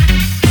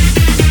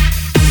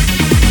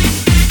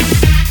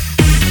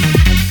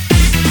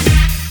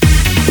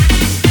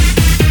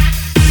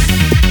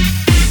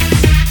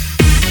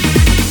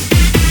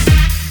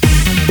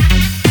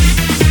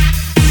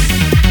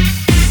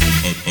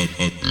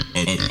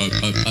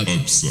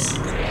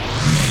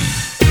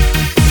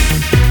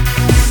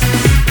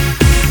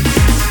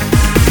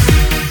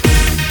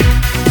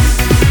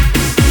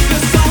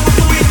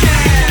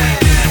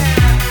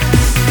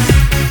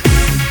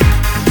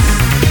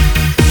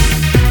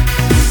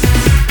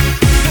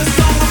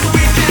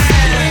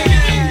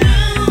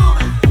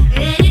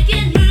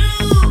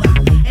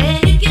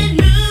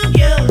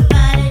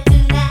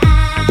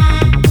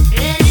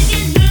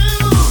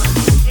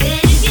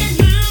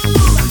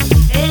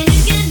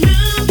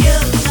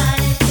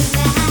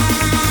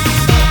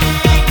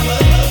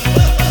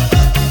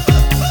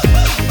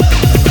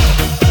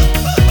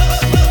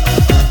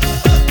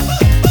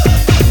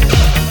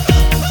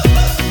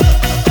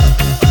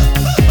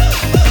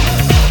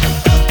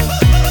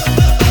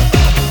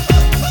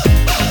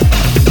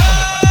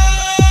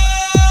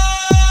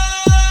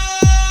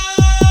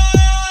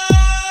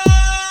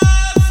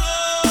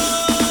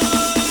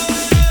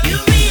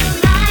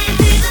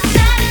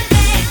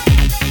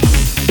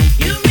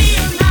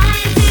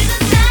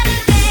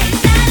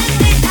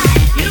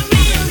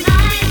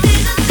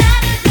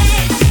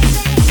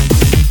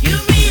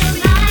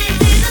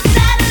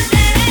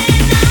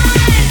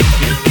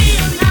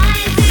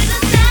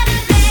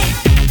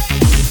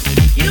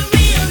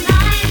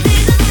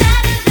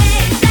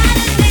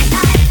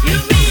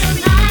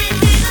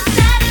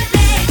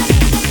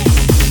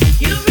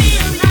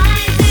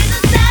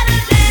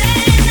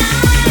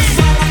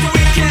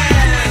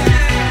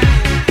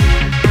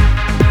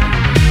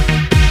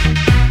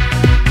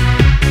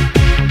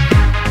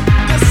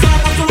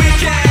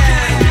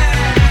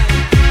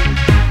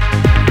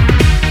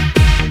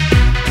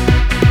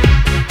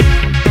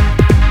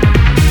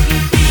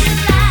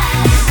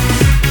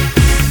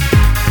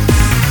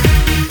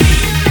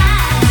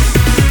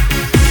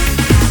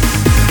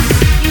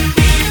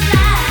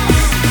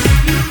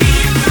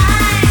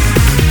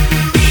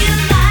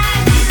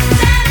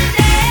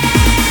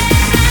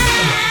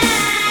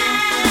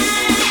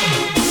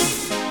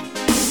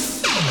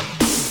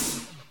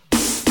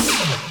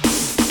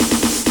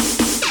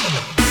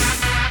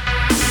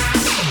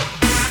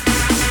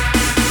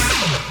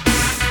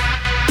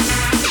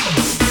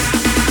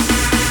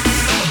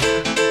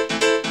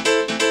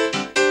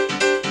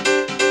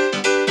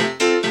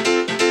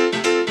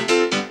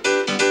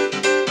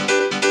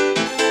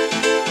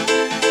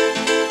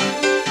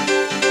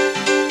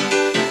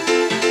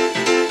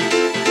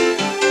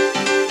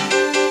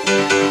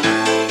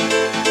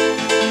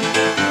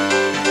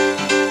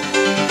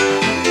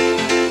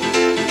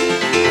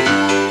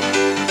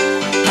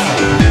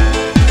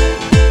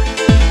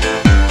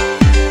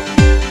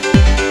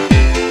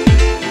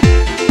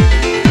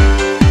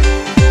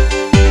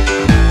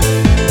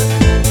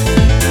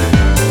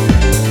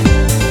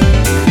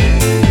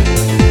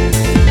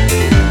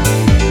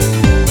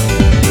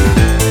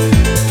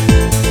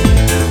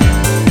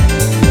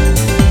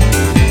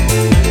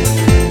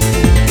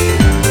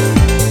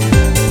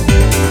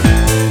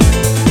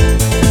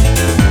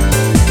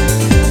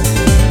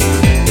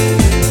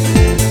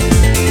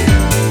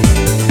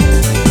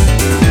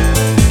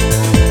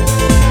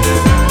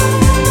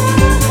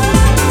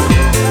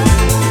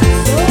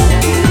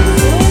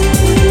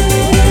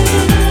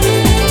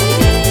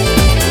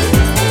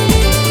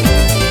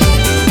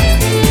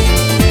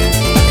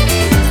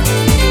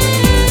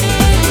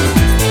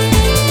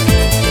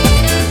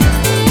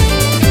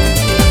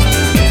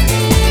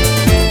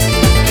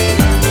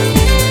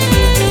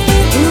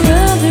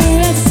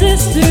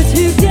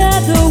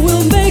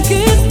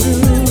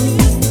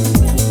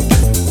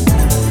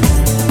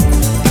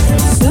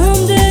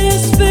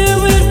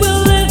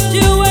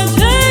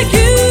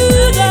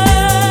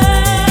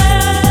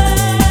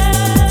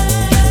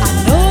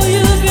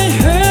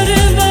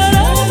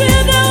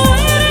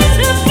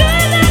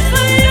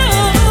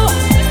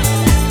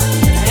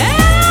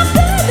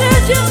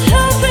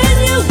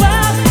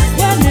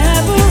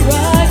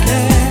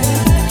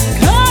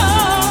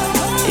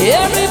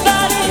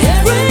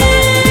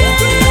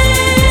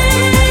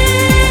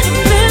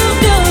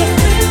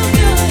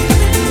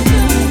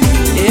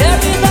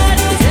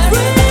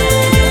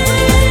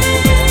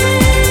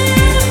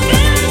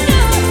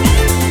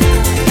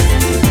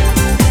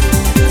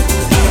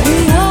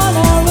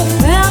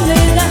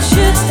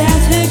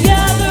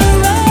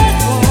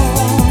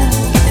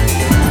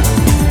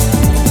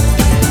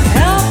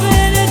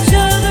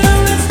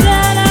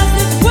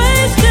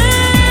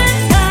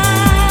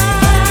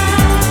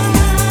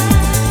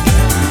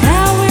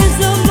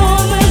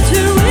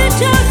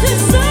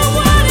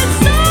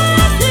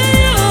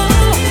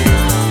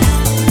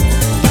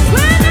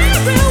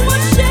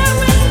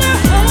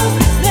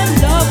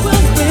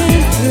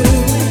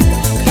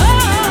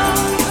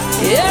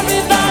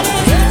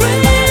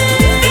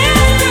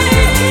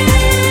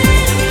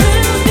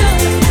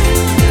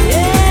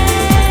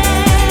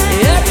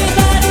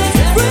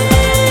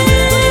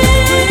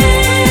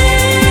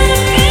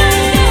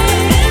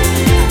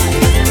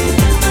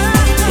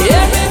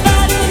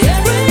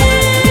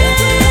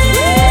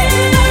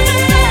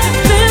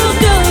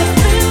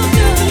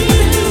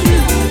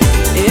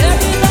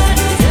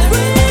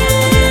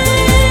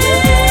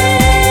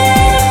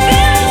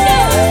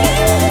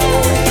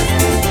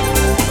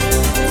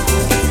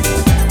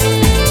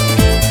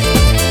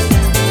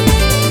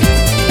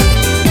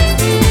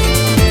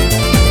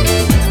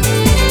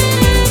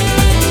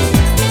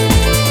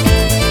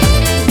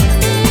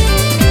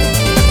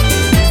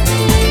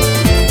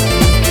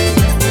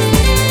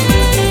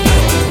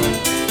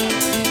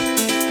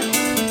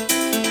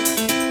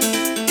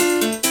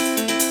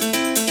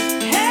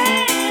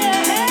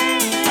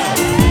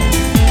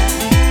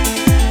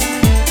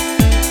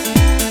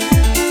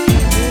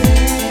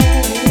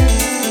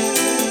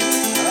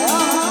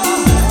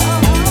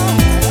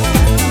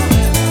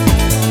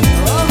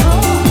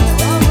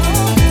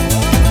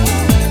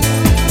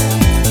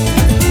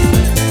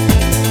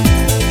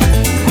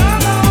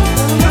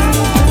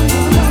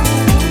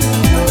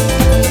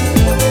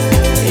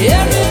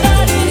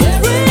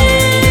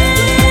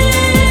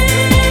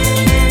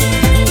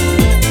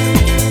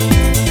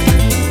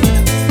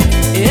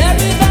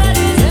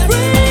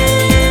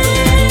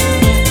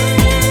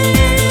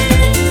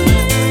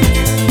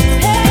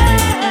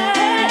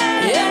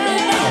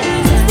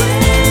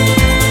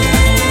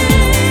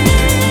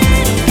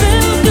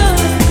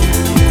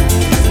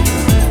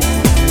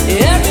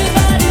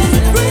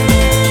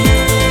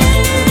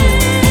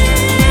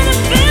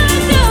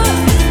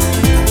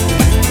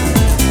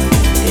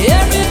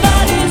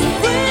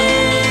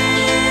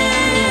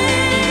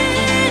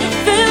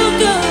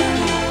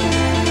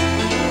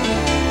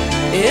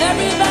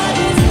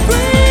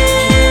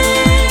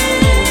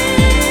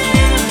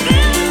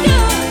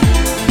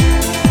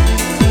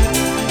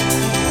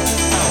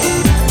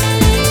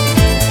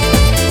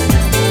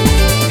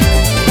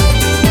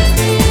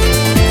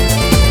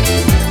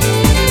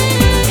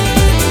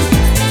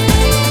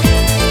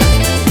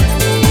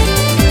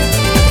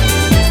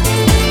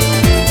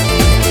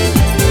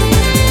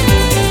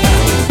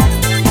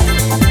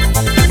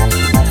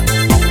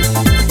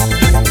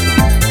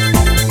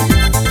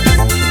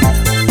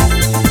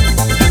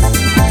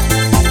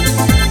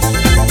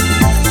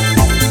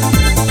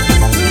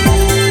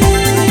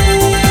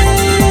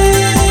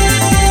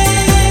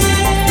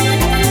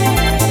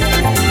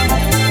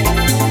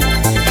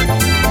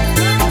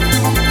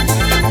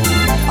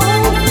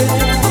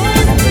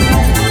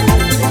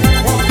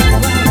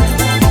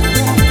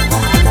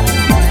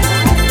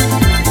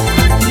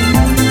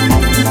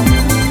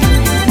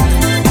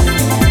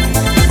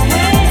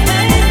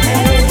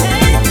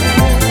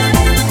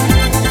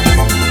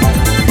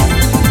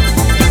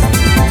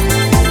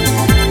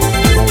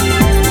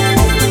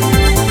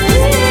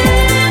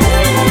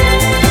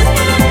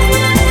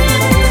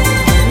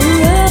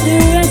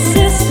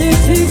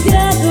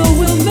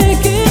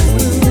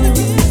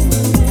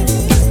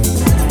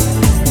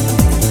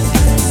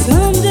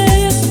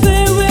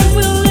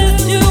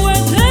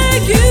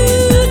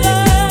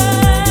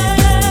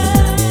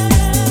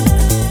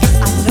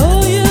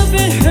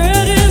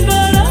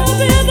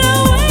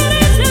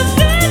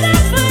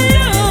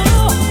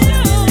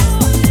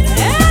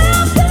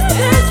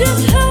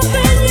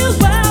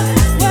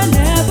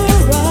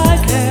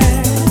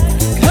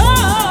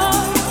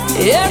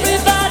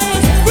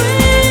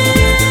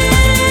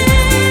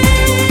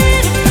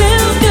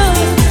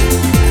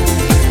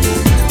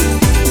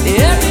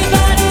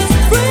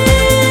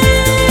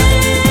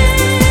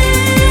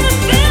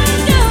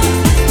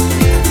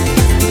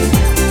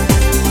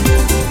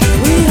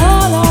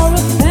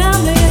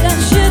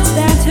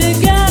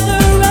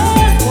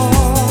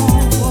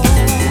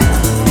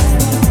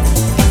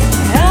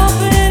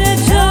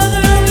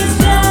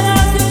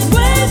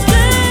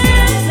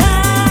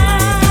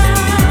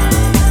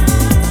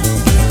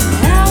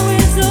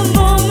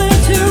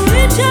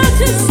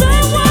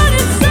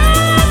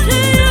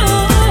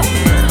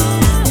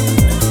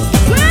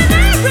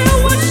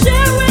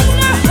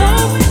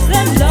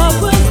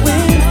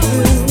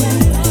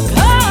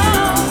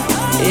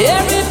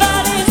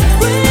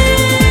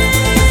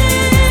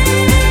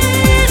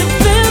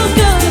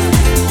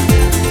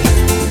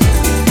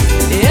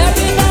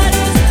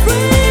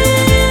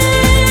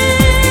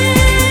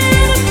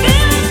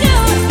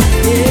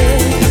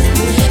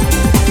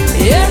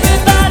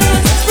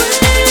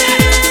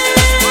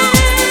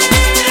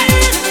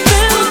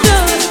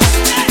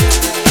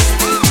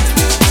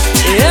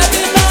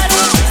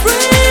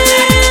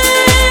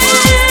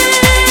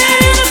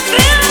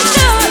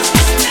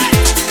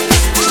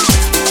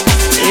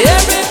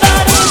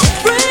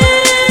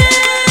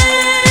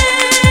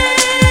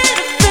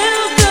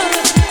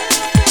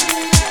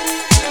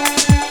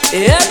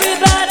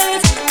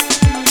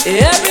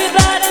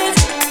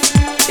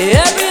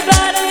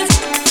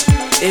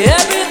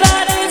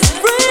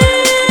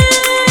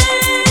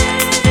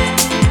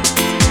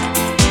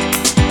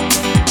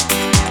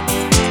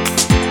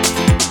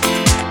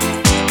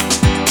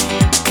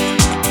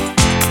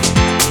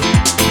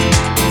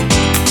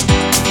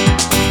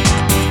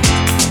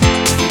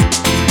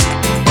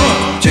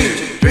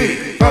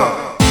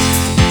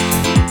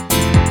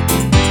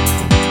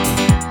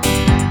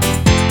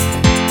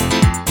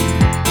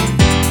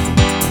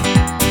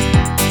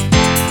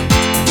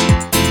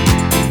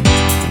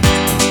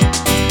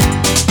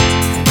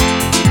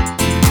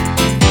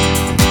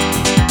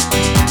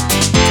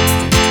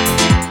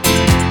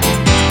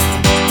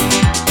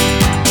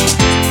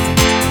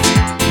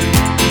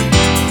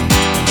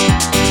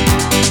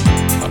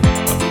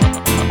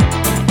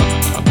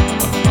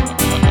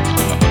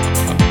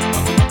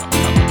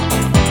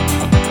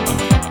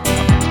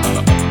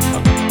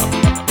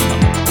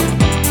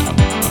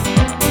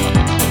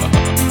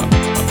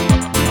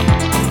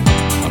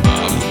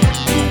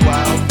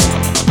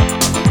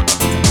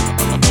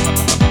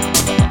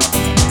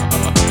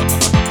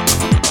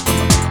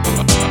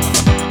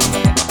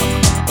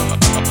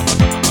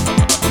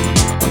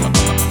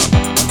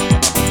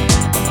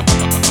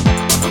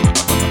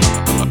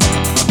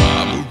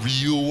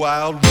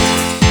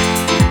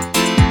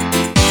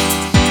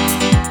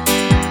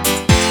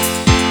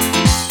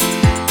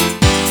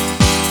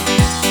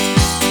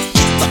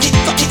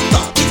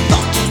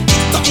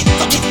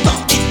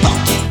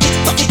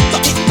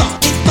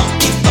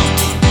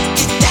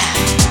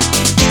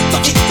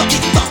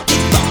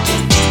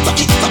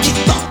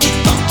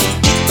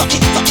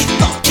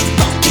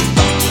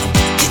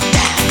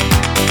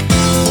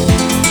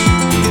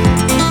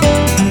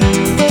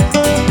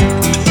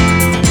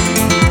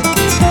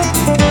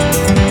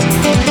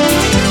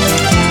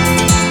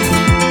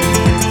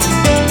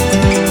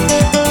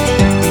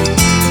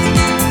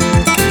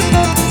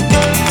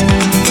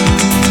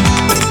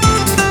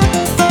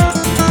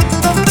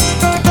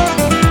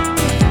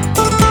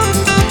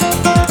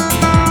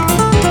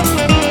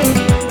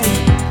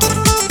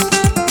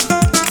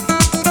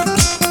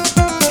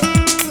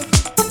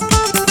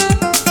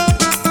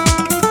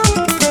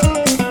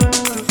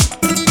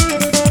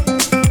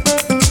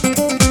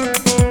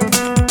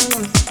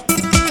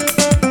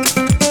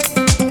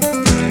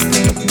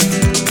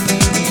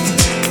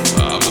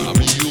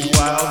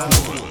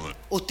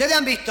 ¿Ustedes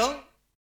han visto